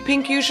what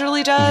A-Pink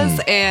usually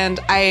does, and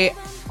I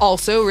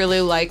also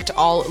really liked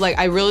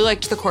I really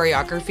liked the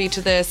choreography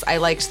to this. I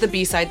liked the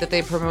B-side that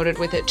they promoted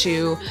with it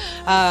too.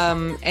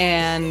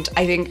 And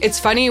I think it's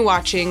funny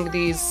watching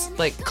these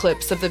like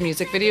clips of the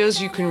music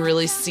videos. You can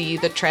really see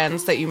the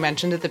trends that you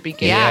mentioned at the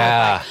beginning.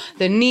 Yeah. Like,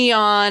 the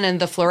neon and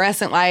the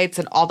fluorescent lights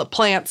and all the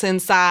plants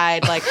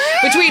inside. Like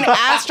between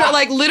Astro,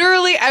 like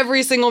literally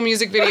every single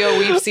music video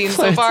we've seen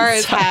so far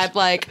has had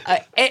like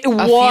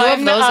one of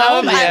those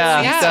elements.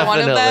 Yeah, one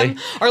of them.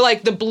 definitely. Or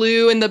like the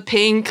blue and the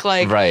pink.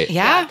 Like Right.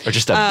 Yeah. Or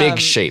just a big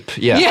shape.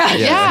 Yeah.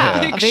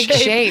 Yeah, a big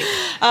shape.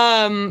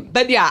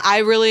 But yeah,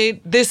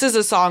 this is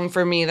a song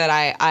for me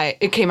that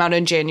it came out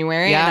in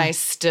January Yeah. and I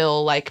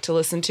still like to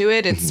listen to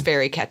it. It's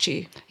very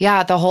catchy.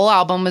 Yeah, the whole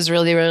album was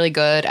really, really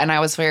good. And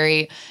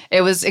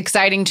it was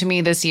exciting to me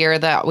this year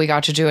that we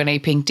got to do an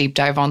A-Pink deep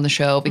dive on the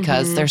show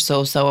because they're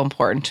so, so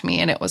important to me.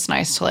 And it was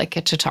nice to like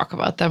get to talk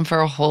about them for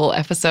a whole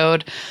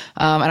episode.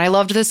 And I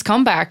loved this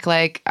comeback.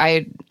 Like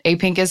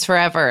A-Pink is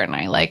forever. And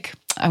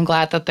I'm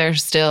glad that they're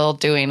still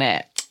doing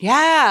it.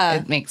 Yeah.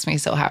 It makes me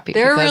so happy.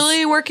 They're because-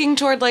 really working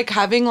toward like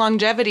having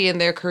longevity in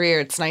their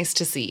career. It's nice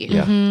to see.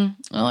 Yeah.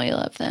 Oh, I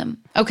love them.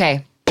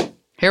 Okay,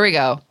 here we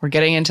go. We're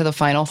getting into the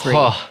final three.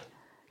 Oh,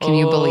 Can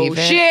you believe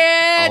it?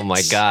 Shit. oh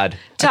my God.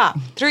 Top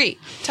three.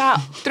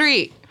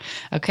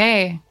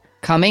 Okay,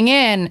 coming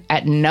in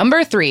at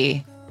number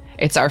 3,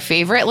 it's our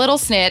favorite little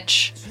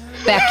snitch,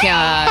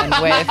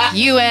 Baekhyun with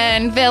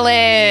UN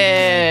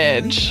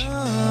Village.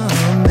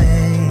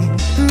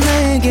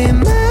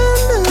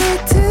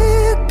 내게만의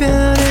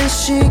특별한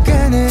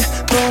시간을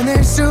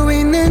보낼 수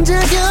있는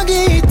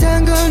자격이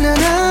있단 걸 난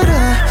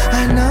알아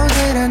I know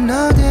that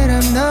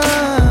I'm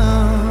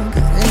not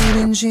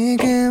그래는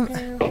지금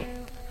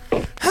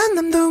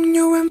한남동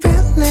UN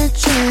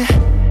Village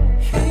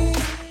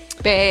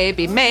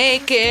Baby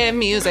making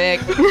music.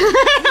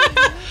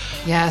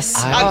 Yes.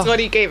 That's what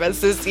he gave us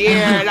this year,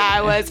 and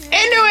I was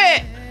into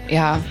it.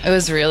 Yeah, it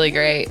was really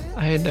great.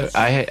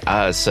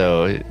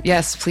 So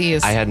Yes,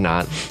 please. I had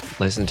not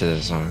listened to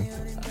this song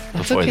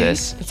before okay.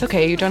 this. It's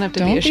okay. You don't have to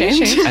Don't be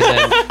ashamed. And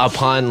then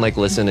upon like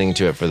listening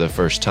to it for the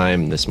first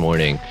time this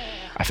morning,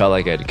 I felt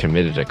like I'd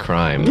committed a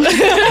crime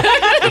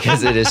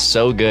because it is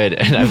so good,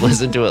 and I've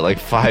listened to it like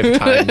 5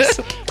 times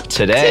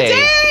today.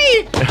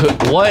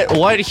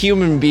 What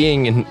human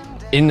being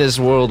in this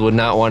world would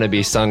not want to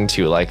be sung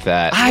to like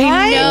that?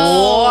 I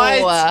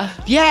know.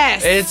 What?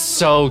 Yes. It's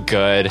so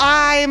good.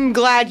 I'm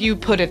glad you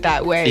put it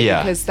that way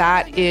Yeah. because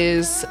that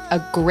is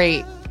a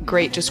great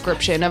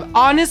description of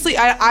honestly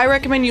I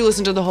recommend you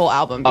listen to the whole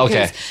album because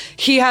Okay.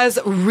 he has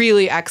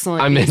really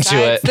excellent I'm into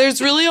B-sides. it. There's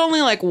really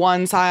only like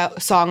one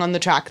song on the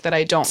track that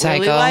I don't really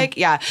Psycho. like.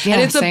 Yeah. Yeah,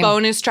 And it's same. a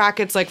bonus track.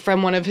 It's like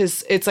from one of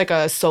his it's like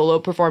a solo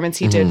performance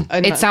he did.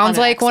 It sounds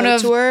on an like one EXO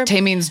of tour.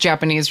 Taemin's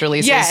Japanese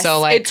releases. Yes, so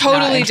like it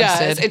totally not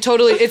does. interested. It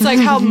totally. It's like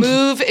how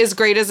Move is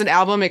great as an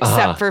album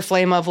except for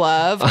Flame of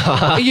Love.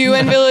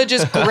 UN Village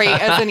is great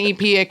as an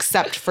EP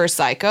except for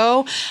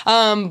Psycho.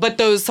 But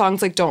those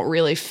songs like don't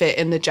really fit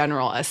in the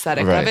general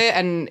aesthetic Right. of it.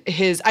 And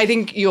I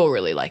think you'll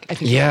really like. I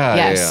think you'll Yeah,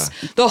 like. Yes.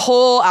 The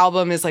whole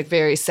album is like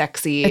very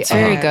sexy. It's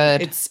very and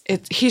good.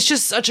 He's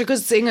just such a good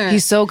singer.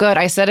 He's so good.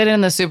 I said it in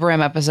the Super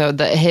M episode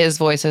that his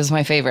voice is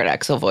my favorite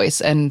EXO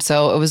voice. And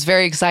so it was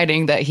very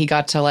exciting that he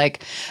got to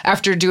like,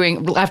 after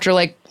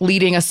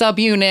leading a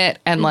subunit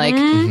and like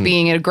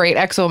being a great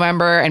EXO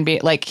member and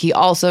he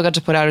also got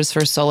to put out his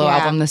first solo Yeah.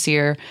 album this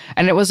year.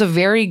 And it was a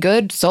very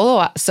good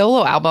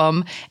solo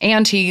album.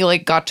 And he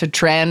like got to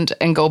trend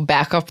and go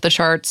back up the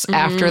charts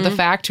after the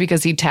fact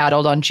because he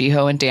tattled on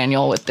Jiho and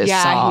Daniel with this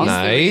song. he's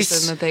Nice. the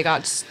reason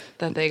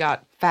that they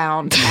got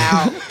found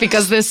out.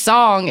 Because this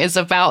song is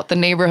about the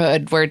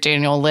neighborhood where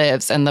Daniel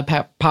lives and the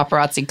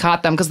paparazzi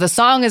caught them. Because the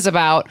song is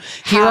about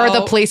here are the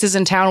How- places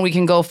in town we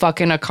can go fuck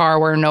in a car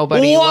where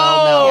nobody will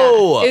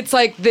know. Whoa! It's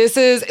like, this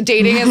is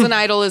dating as an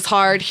idol is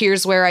hard.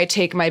 Here's where I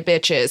take my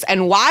bitches.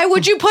 And why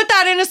would you put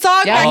that in a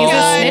song? Yeah, he's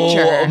a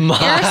snitcher.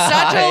 You're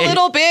such a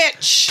little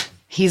bitch.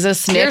 He's a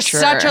snitcher. You're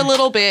such a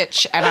little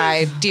bitch, and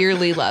I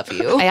dearly love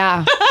you.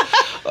 Yeah.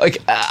 Like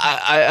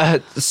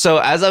so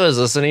as I was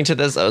listening to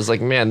this, I was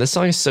like, man, this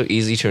song is so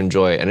easy to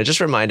enjoy, and it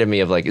just reminded me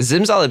of like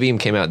Zimzalabim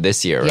came out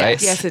this year,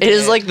 right? Yes, it it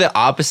is did. like the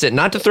opposite.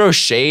 Not to throw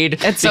shade,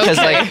 It's because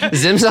okay. like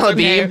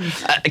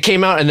Zimzalabim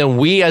came out, and then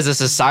we as a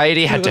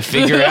society had to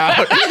figure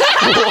out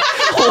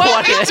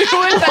what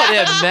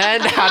it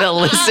meant, how to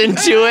listen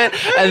to it,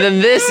 and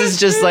then this is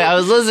just like I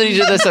was listening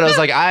to this, and I was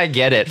like, I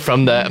get it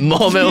from the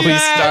moment we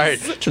start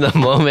to the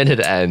moment it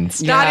ends.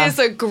 That is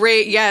a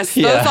great, yes,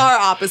 those Yeah. are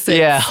opposites.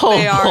 Yeah, oh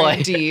they are boy.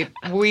 indeed.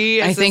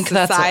 We as I think a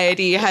that's a-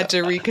 society had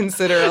to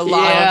reconsider a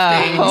lot Yeah,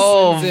 of things.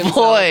 oh since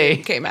boy.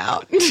 Zimzalabim came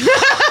out.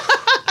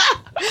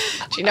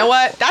 you know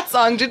what? That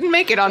song didn't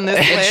make it on this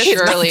list.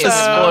 surely to is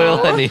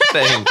spoil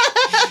anything.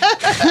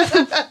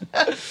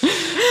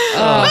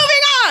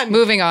 Moving on.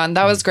 Moving on.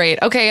 That was great.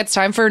 Okay, it's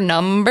time for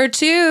number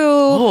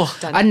 2.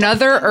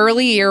 Another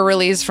early year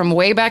release from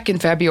way back in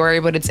February,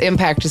 but its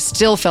impact is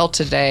still felt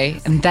today,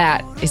 and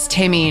that is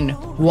Taemin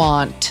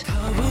Want.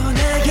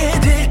 차분하게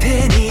될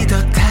테니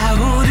더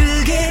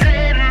타오르게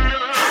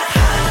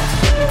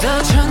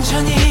더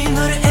천천히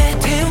너를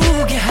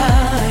애태우게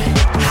할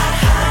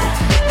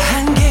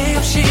한계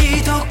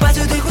없이 더욱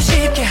빠져들고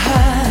싶게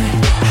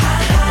할널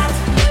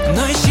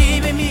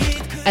심히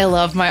믿고 I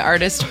love my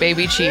artist,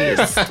 Baby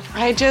Cheese.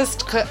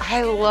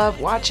 I love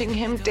watching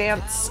him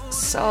dance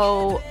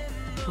so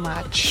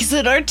much. He's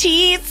an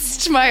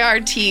artiste, my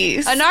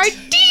artiste. An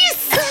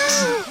artiste.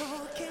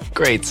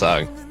 Great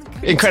song.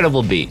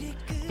 Incredible beat.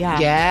 Yeah.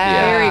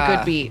 Yeah. Very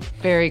good beat.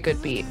 Very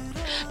good beat.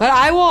 But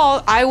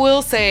I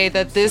will say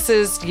that this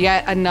is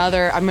yet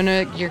another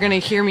you're gonna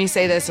hear me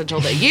say this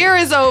until the year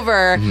is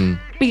over.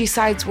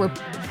 B-sides were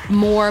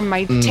more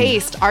my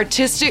taste.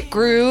 Artistic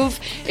Groove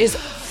is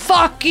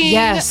fucking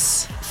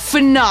Yes.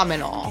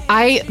 phenomenal.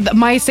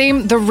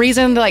 The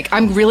reason, like,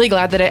 I'm really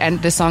glad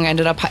that this song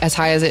ended up as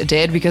high as it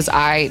did, because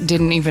I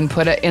didn't even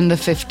put it in the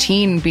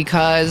 15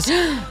 because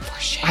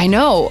I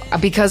know,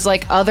 because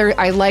like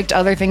I liked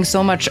other things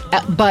so much,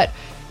 but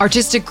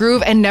Artistic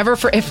Groove and Never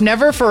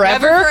Forever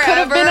could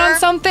have been on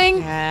something.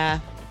 Yeah.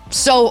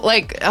 So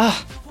like,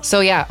 so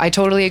yeah, I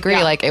totally agree.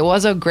 Yeah. Like, it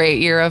was a great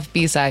year of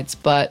B-sides,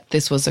 but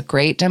this was a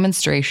great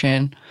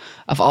demonstration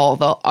of all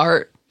the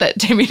art that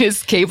Taemin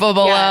is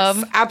capable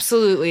of.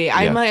 Absolutely.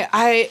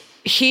 Yeah.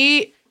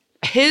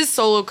 His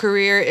solo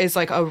career is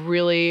like a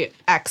really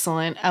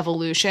excellent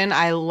evolution.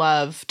 I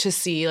love to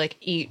see like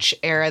each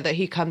era that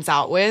he comes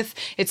out with.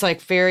 It's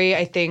like very,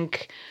 I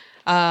think,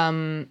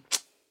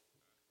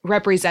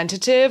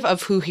 representative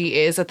of who he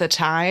is at the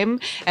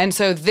time. And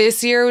so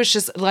this year was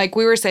just like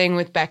we were saying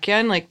with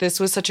Baekhyun, like this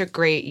was such a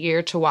great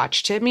year to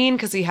watch Taemin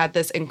because he had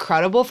this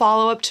incredible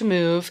follow-up to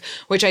Move,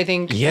 which I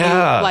think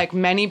like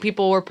many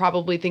people were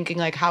probably thinking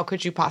like, how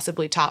could you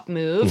possibly top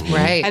Move?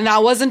 Right. And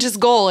that wasn't his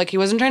goal. Like he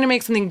wasn't trying to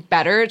make something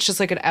better. It's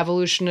just like an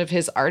evolution of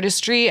his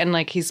artistry, and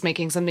like he's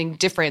making something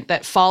different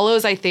that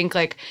follows, I think,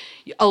 like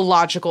a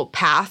logical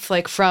path,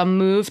 like from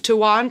Move to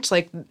Want.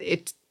 Like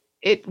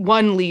it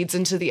one leads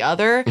into the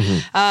other.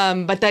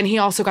 But then he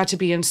also got to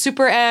be in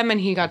Super M, and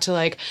he got to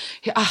like,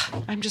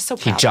 I'm just so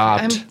proud.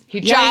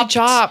 He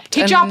jobbed.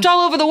 He jobbed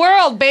all over the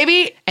world,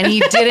 baby. And he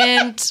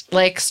didn't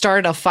like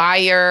start a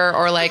fire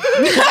or like,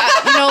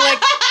 like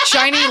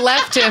SHINee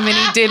left him and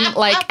he didn't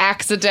like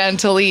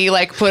accidentally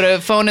like put a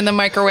phone in the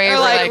microwave Or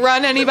like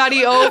run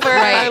anybody over.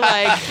 Right.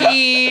 Like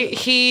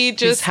he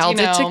just held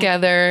it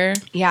together.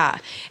 Yeah.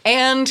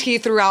 And he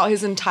throughout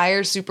his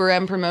entire Super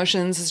M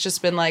promotions has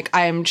just been like,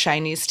 I am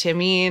Chinese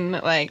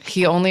Taemin. Like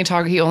He only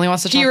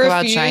wants to talk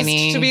about refused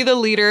SHINee. to be the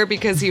leader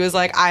because he was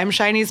like, I'm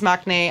Chinese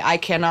maknae. I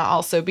cannot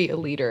also be a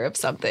leader of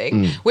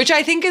something. Which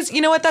I think is,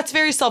 you know what, that's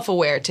very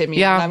self-aware, Taemin.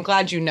 Yeah. And I'm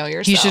glad you know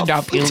yourself. He should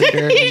not be a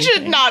leader. He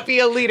should not be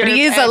a leader. But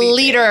he of is a anything.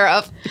 leader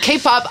of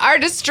K-pop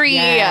artistry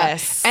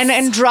Yes. and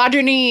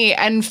androgyny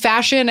and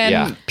fashion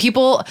and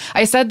people.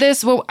 I said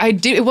this. Well,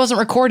 it wasn't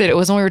recorded. It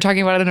was when we were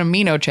talking about it in a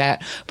Mino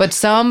chat. But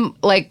some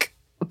like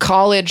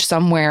college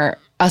somewhere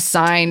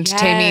assigned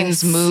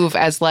Taemin's Move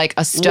as like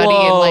a study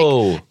in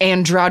like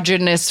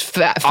androgynous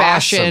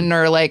fashion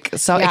or like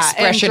some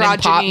expression in pop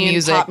androgyny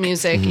music. Pop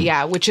music,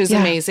 which is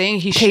amazing.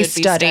 He Case should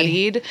be study.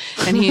 studied,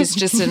 and he's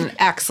just an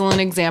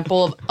excellent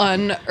example of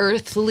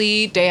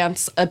unearthly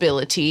dance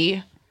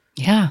ability,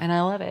 Yeah. and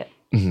I love it.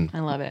 I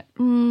love it.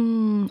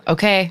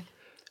 Okay.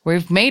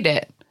 We've made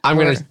it. I'm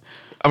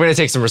gonna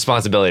take some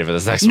responsibility for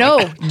this next one.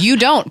 No, you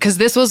don't, because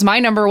this was my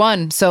number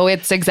one. So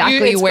it's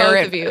exactly It's where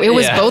both of you. it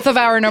was Yeah. both of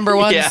our number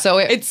ones. Yeah. So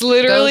It's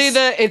literally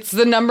goes- it's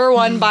the number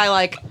one by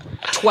like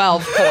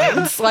 12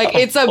 points. Like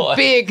it's a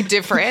big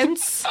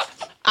difference.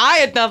 I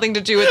had nothing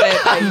to do with it,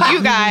 but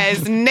you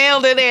guys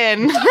nailed it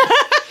in.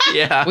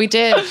 Yeah. we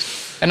did,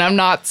 and I'm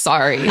not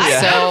sorry.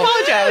 I So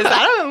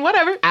apologize.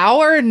 Whatever.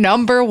 our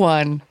number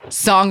one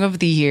song of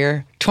the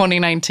year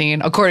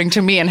 2019, according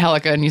to me and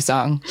Helika and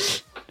Yusong,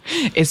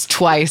 is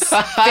Twice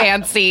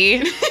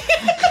Fancy.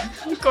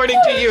 According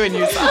to you and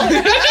you saw.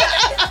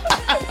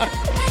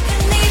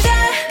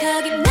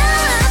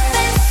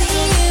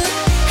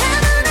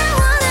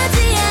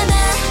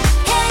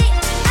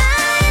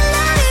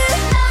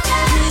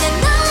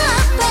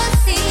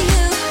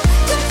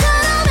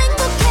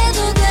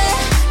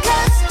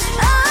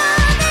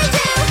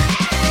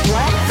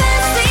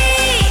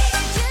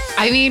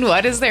 I mean,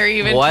 what is there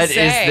even What to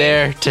is say?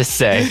 there to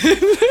say?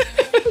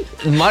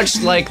 Much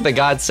like the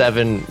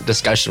GOT7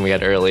 discussion we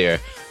had earlier,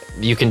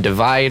 you can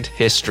divide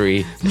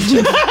history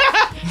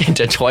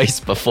into Twice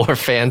before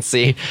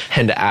Fancy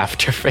and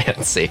after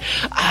Fancy.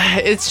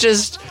 It's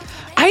just...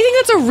 I think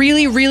that's a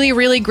really, really,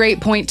 really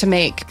great point to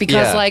make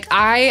because, Yeah. like,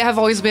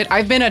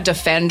 I've been a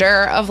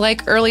defender of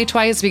like early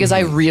Twice because I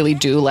really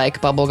do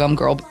like bubblegum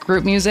girl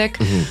group music.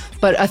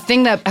 But a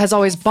thing that has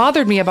always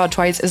bothered me about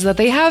Twice is that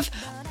they have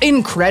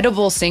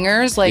incredible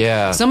singers. Like,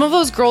 some of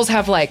those girls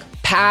have like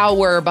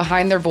power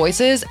behind their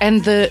voices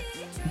and the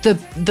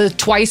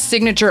Twice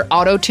signature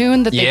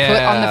auto-tune that they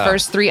put on the Yeah.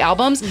 first 3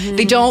 albums,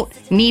 they don't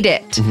need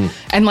it.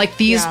 And like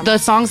the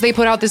songs they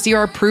put out this year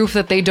are proof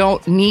that they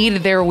don't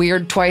need their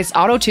weird Twice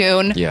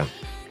auto-tune. Yeah.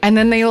 And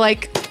then they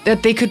like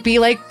that they could be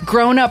like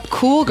grown-up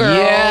cool girls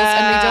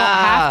and they don't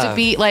have to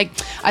be like,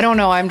 I don't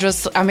know,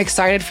 I'm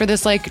excited for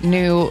this like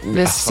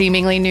this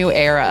seemingly new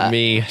era.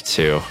 Me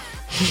too.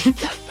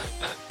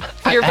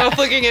 You're both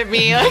looking at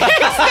me like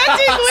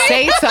expectantly.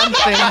 Say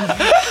something.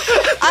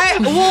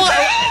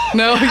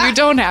 No, you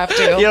don't have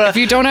to. Yeah. If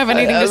you don't have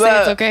anything to say,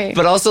 it's okay.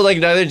 But also, like,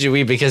 neither do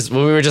we, because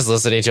when we were just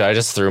listening to it, I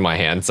just threw my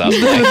hands up.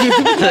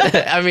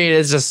 Like, I mean,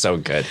 it's just so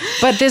good.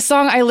 But this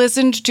song, I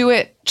listened to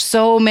it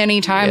so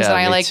many times Yeah, and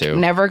I me like too.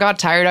 never got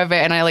tired of it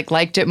and I like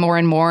liked it more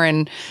and more,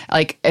 and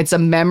like it's a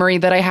memory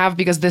that I have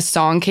because this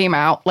song came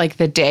out like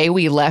the day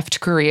we left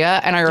Korea,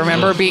 and I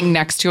remember being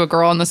next to a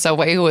girl on the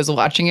subway who was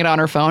watching it on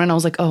her phone, and I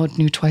was like, oh,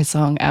 new Twice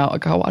song out, I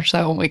gotta watch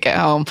that when we get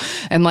home.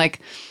 And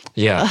like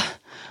Yeah.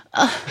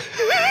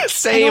 I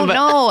Same. don't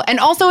know. And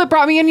also it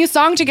brought me a new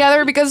song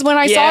together because when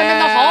I saw him in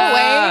the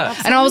hallway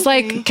and I was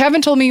like,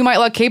 Kevin told me you might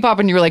like K-pop,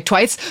 and you were like,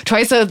 Twice,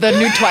 the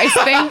new Twice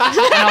thing. And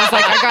I was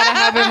like, I gotta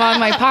have him on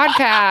my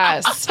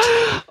podcast.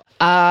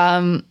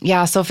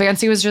 Yeah, so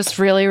Fancy was just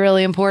really,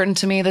 really important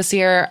to me this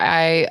year.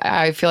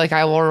 I feel like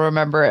I will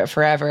remember it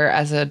forever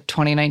as a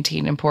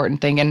 2019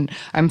 important thing. And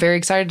I'm very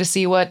excited to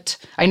see what,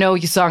 I know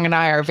Yusong and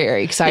I are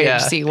very excited Yeah,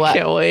 to see what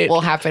can't wait.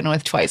 will happen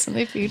with Twice in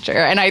the future.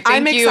 And I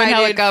I'm thank you and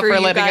excited Helika for for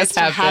you letting guys us to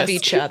have this.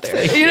 each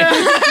other. You know?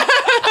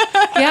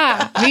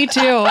 Yeah, me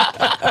too.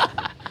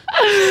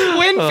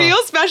 When Feel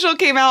Special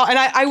came out, and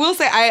I will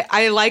say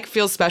I like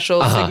Feel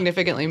Special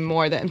significantly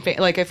more than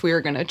like if we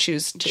were gonna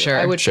choose to, Sure,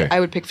 I would sure. I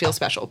would pick Feel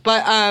Special.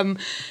 But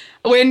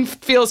when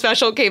Feel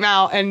Special came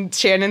out and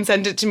Shannon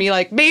sent it to me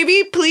like,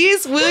 baby,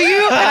 please, will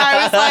you? And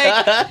I was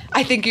like,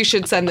 I think you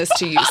should send this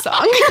to you,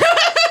 song.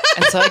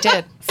 And so I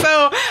did.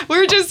 So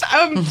we're just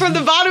from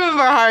the bottom of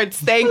our hearts,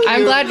 thank you.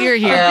 I'm glad you're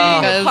here. for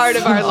being because- a part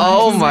of our lives.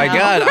 Oh my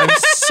God. I'm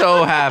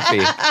so happy.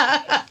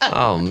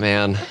 Oh,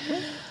 man.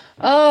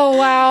 Oh,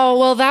 wow.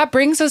 Well, that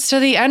brings us to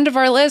the end of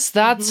our list.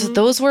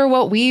 Those were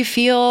what we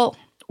feel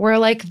were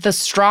like the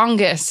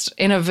strongest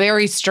in a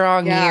very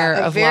strong Yeah, year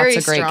a of very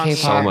lots of great strong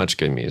K-pop. So much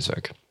good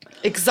music.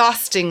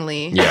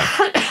 Exhaustingly. Yeah.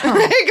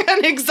 Like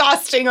an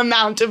exhausting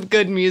amount of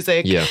good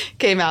music Yeah.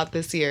 came out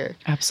this year.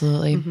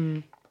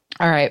 Absolutely.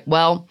 All right.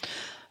 Well,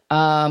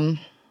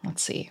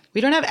 let's see.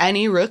 We don't have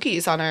any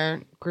rookies on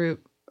our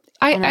group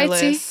on our I'd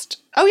see. list.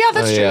 Oh yeah,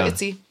 that's Oh, true. yeah.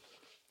 Itzy.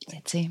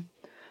 Let's see.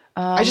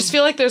 I just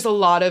feel like there's a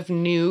lot of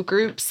new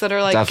groups that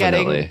are like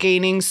Definitely.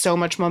 gaining so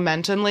much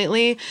momentum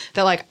lately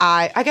that like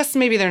I guess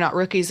maybe they're not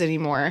rookies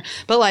anymore,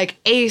 but like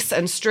Ace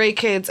and Stray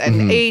Kids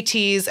and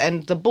ATEEZ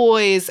and The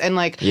Boys and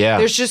like Yeah.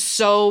 there's just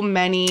so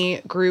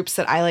many groups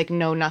that I like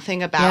know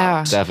nothing about.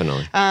 Yeah.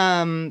 Definitely.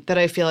 That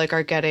I feel like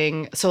are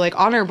getting so like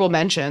honorable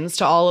mentions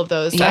to all of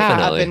those Yeah. up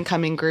Definitely. and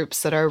coming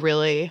groups that are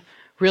really,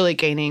 really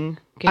gaining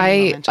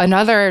momentum.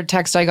 Another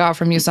text I got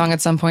from Yusong at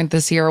some point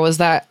this year was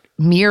that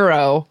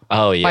Miro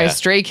Oh, yeah. by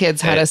Stray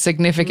Kids had a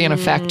significant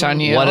effect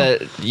on you. What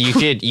a you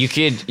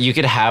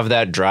could have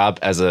that drop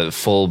as a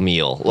full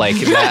meal. Like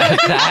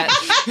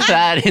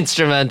that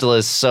instrumental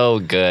is so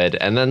good,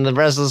 and then the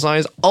rest of the song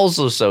is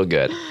also so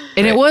good.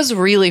 And it was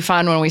really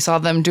fun when we saw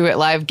them do it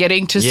live,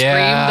 getting to scream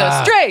Yeah.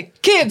 the Stray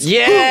Kids.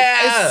 Yeah.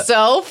 Woo! It's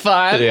so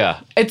fun. Yeah.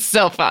 It's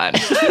so fun.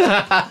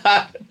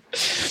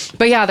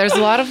 But yeah, there's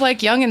a lot of like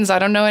youngins I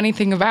don't know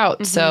anything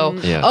about. So,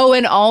 Yeah. oh,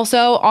 and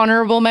also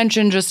honorable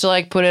mention, just to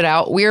like put it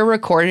out, we're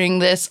recording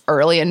this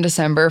early in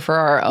December for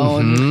our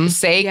own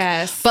sake.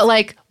 Yes. But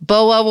like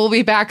BoA will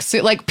be back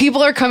soon. Like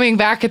people are coming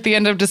back at the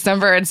end of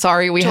December, and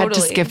sorry, we had to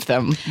Totally. skip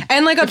them.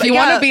 And like If you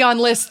want to be on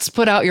lists,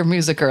 put out your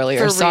music earlier.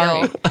 for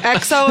Sorry. real.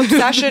 EXO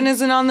Obsession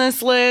isn't on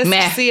this list.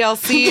 Meh.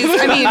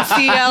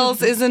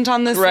 CL's isn't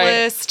on this Right.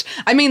 list.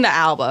 I mean the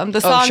album.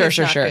 The song sure, is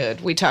sure, not sure.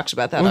 good. We talked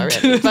about that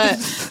already. But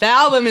the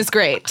album is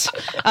great.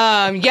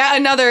 Yet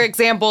another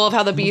example of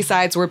how the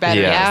B-sides were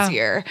better Yeah. this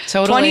year.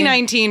 Totally.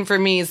 2019 for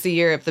me is the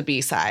year of the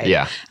B-side.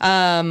 Yeah.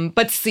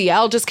 But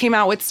CL just came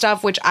out with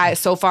stuff which I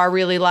so far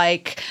really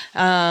like.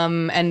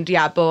 And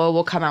yeah, BoA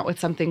will come out with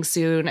something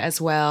soon as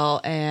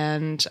well.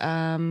 And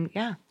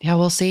yeah. Yeah,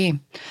 we'll see.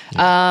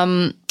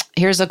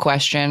 Here's a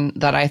question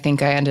that I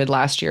think I ended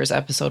last year's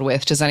episode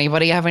with. Does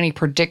anybody have any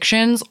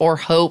predictions or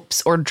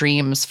hopes or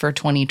dreams for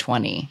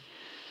 2020?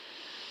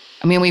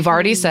 I mean, we've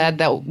already said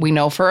that we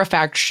know for a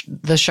fact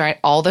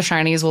all the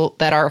shinies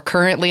that are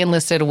currently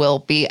enlisted will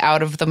be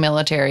out of the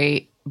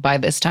military by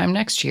this time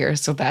next year.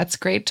 So that's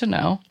great to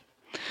know.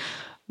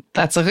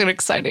 That's an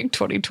exciting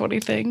 2020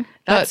 thing.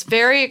 That's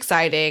very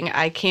exciting.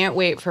 I can't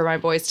wait for my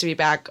boys to be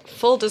back.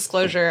 Full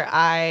disclosure,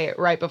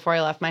 right before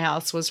I left my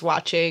house, was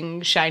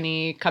watching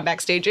Shiny comeback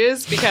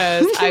stages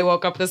because I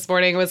woke up this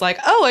morning and was like,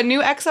 oh, a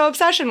new EXO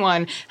Obsession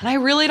one. And I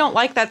really don't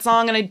like that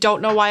song, and I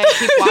don't know why I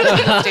keep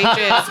watching the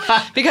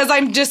stages because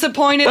I'm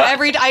disappointed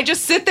I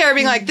just sit there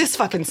being like, this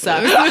fucking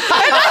sucks.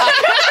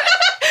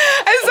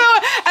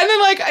 And then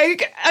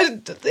like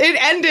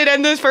it ended,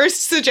 and the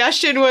first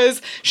suggestion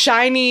was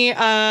Shiny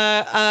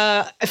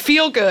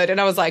Feel Good,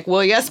 and I was like,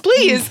 well, yes,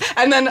 please.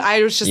 And then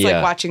I was just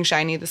like watching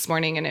Shiny this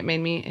morning, and it made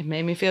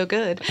me feel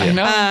good. I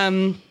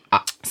know.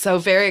 So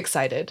very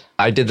excited.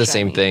 I did the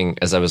same thing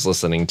as I was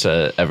listening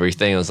to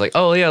everything. I was like,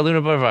 oh yeah,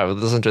 Luna Butterfly. I've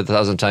listened to it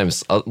 1,000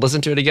 times. I'll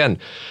listen to it again.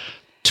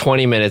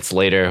 20 minutes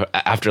later,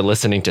 after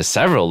listening to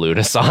several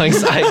Luna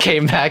songs, I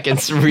came back and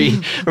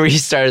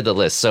restarted the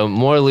list. So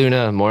more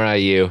Luna, more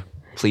IU.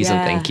 Please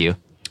and thank you.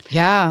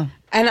 Yeah.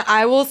 And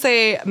I will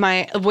say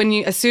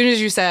as soon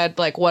as you said,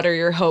 like, what are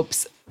your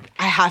hopes?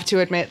 I have to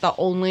admit the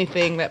only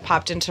thing that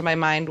popped into my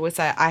mind was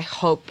that I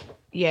hope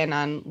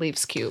Yenan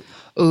leaves Cube.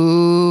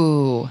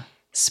 Ooh,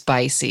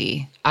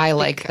 spicy. I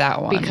like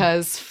that one.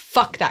 Because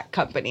fuck that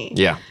company.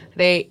 Yeah.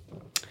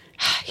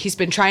 He's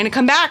been trying to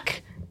come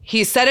back.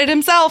 He said it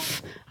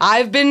himself.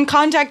 I've been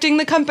contacting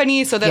the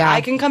company so that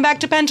I can come back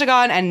to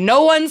Pentagon, and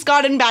no one's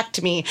gotten back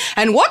to me.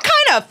 And what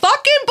kind of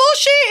fucking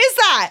bullshit is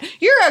that?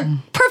 You're a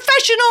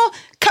professional.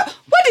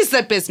 What is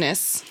that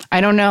business?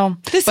 I don't know.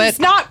 This is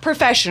not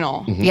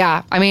professional.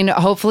 Yeah. I mean,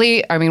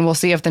 hopefully, we'll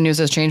see if the news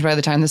has changed by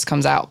the time this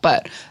comes out.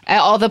 But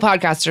all the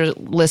podcaster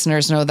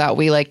listeners know that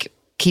we like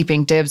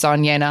keeping dibs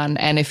on Yenan.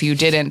 And if you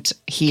didn't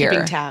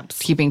hear...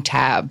 Keeping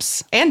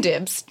tabs. And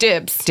dibs.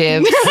 Tabs.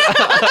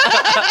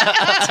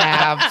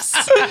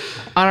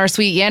 On our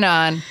sweet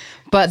Yenan.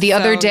 But the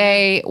other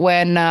day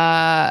when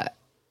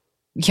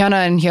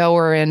Hyuna and Hyo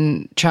were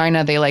in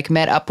China, they like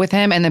met up with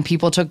him, and then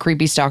people took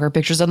creepy stalker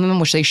pictures of them,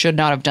 which they should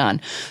not have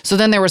done. So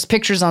then there was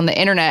pictures on the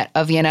internet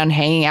of Yenan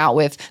hanging out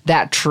with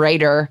that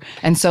traitor.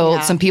 And so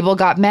some people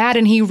got mad,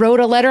 and he wrote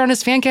a letter on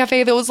his fan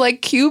cafe that was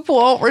like, Cube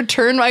won't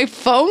return my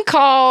phone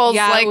calls.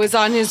 Yeah, like, it was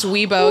on his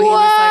Weibo. He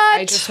was like,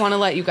 I just want to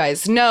let you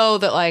guys know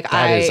that like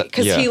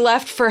because he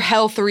left for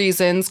health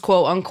reasons,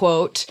 quote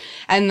unquote.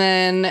 And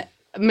then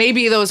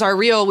maybe those are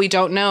real, we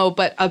don't know,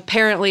 but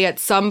apparently at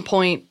some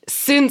point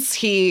since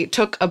he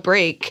took a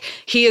break,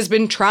 he has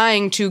been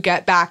trying to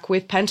get back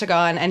with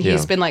Pentagon, and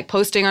he's been like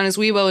posting on his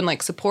Weibo and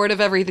like support of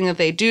everything that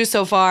they do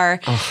so far.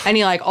 And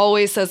he like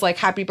always says like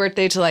happy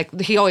birthday to like,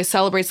 he always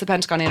celebrates the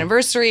Pentagon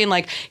anniversary, and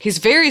like he's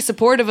very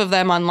supportive of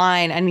them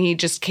online. And he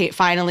just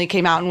finally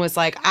came out and was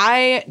like,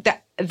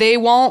 they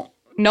won't,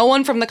 no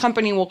one from the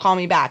company will call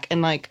me back.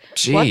 And like,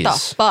 what the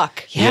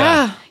fuck?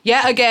 Yeah.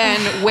 Yet again,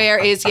 where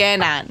is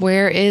Yenan?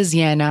 Where is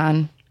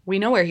Yenan? We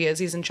know where he is.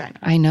 He's in China.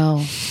 I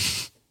know.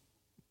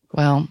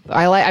 Well,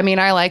 I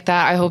like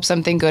that. I hope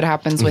something good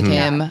happens with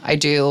him. I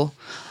do.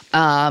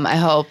 I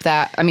hope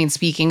that,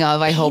 speaking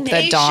of, I hope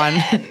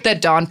that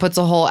Dawn puts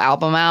a whole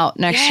album out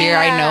next year.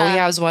 I know he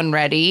has one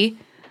ready.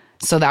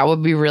 So that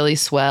would be really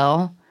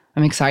swell.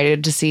 I'm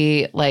excited to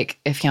see like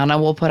if Hyuna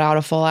will put out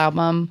a full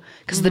album,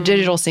 because the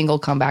digital single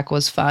comeback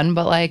was fun,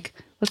 but like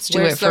let's do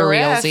it for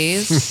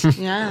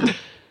realsies. Yeah.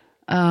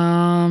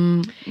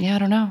 I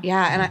don't know.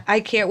 Yeah, and I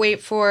can't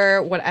wait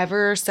for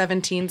whatever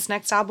 17's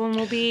next album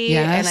will be.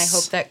 Yes. And I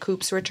hope that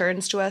Coops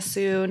returns to us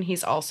soon.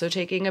 He's also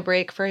taking a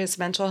break for his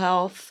mental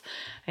health.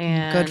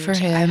 And good for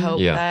him. I hope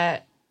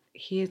that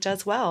he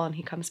does well and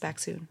he comes back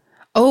soon.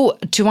 Oh,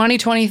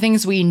 2020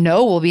 things we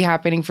know will be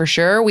happening for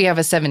sure. We have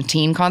a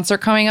 17 concert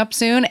coming up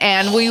soon,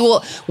 and we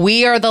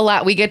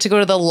get to go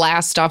to the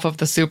last stop of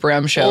the Super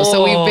M show.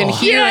 So we've been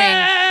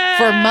hearing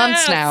for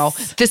months now,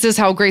 this is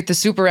how great the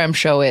Super M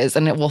show is,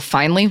 and it will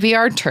finally be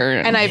our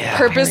turn. And I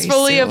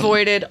purposefully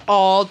avoided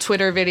all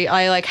Twitter video.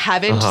 I like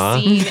haven't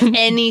seen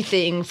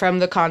anything from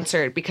the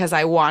concert because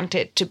I want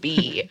it to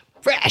be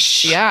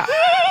fresh. Yeah.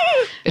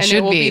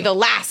 It will be the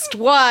last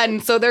one,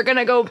 so they're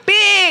gonna go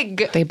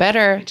big. They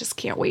better. I just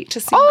can't wait to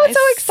see it's so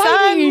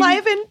exciting. son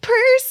live in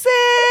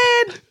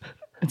person.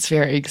 It's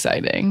very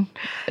exciting.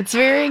 It's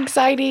very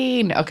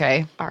exciting.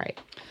 Okay. All right.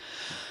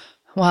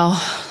 Well,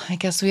 I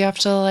guess we have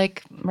to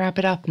like wrap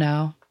it up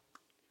now.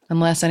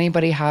 Unless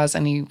anybody has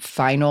any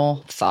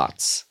final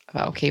thoughts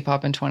about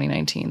K-pop in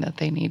 2019 that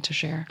they need to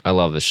share. I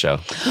love this show.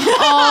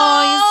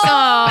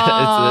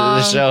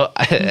 Oh, The show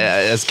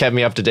has kept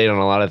me up to date on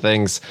a lot of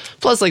things.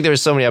 Plus, like, there were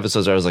so many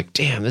episodes where I was like,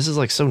 damn, this is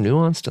like so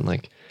nuanced and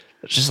like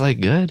it's just like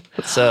good.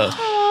 So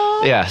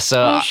yeah,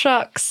 so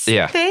shucks.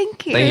 Yeah.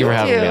 Thank you. Thank you for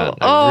having me on.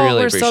 I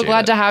really we're appreciate so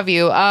glad it. to have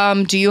you.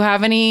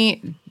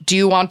 Do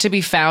you want to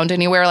be found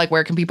anywhere? Like,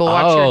 where can people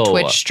watch your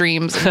Twitch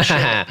streams and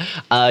shit?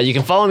 You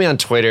can follow me on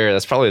Twitter.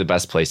 That's probably the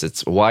best place.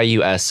 It's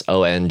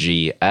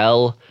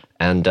YUSONGL.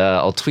 And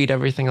I'll tweet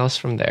everything else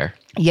from there.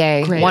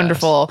 Yay. Great.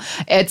 Wonderful.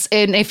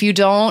 And if you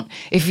don't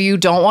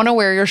want to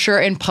wear your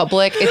shirt in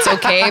public, it's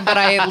okay, but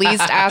I at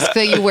least ask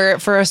that you wear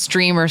it for a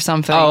stream or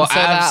something. Oh, so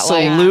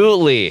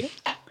absolutely.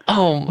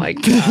 Oh my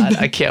God.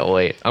 I can't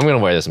wait. I'm going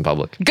to wear this in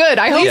public. Good.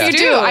 I hope you do.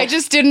 do. I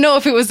just didn't know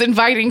if it was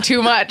inviting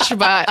too much,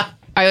 but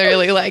I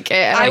really like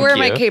it. I wear you.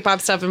 my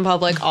K-pop stuff in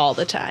public all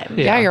the time.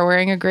 Yeah, you're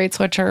wearing a great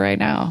sweatshirt right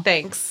now.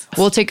 Thanks.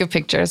 We'll take a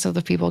picture so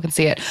the people can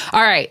see it.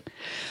 All right.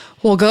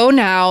 Well, go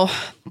now.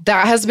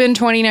 That has been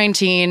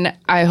 2019.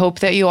 I hope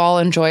that you all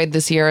enjoyed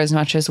this year as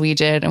much as we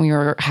did, and we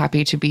were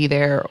happy to be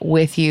there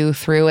with you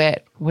through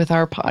it with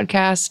our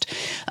podcast.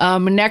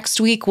 Next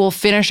week, we'll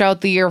finish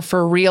out the year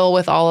for real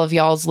with all of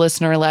y'all's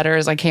listener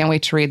letters. I can't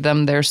wait to read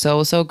them. They're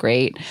so, so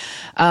great.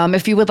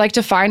 If you would like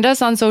to find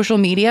us on social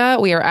media,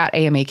 we are at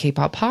AMA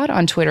K-Pop Pod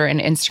on Twitter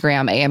and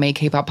Instagram,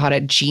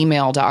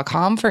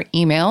 amakpoppod@gmail.com for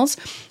emails.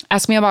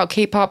 Ask me about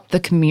K-Pop, the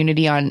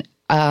community on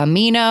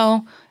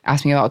Amino.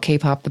 Ask me about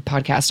K-Pop, the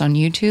podcast on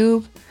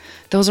YouTube.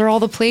 Those are all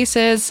the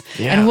places.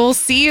 Yeah. And we'll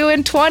see you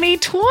in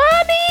 2020.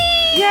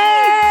 Yay!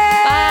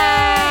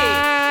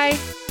 Bye.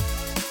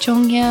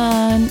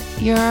 Jonghyun,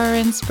 you're our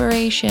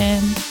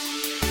inspiration.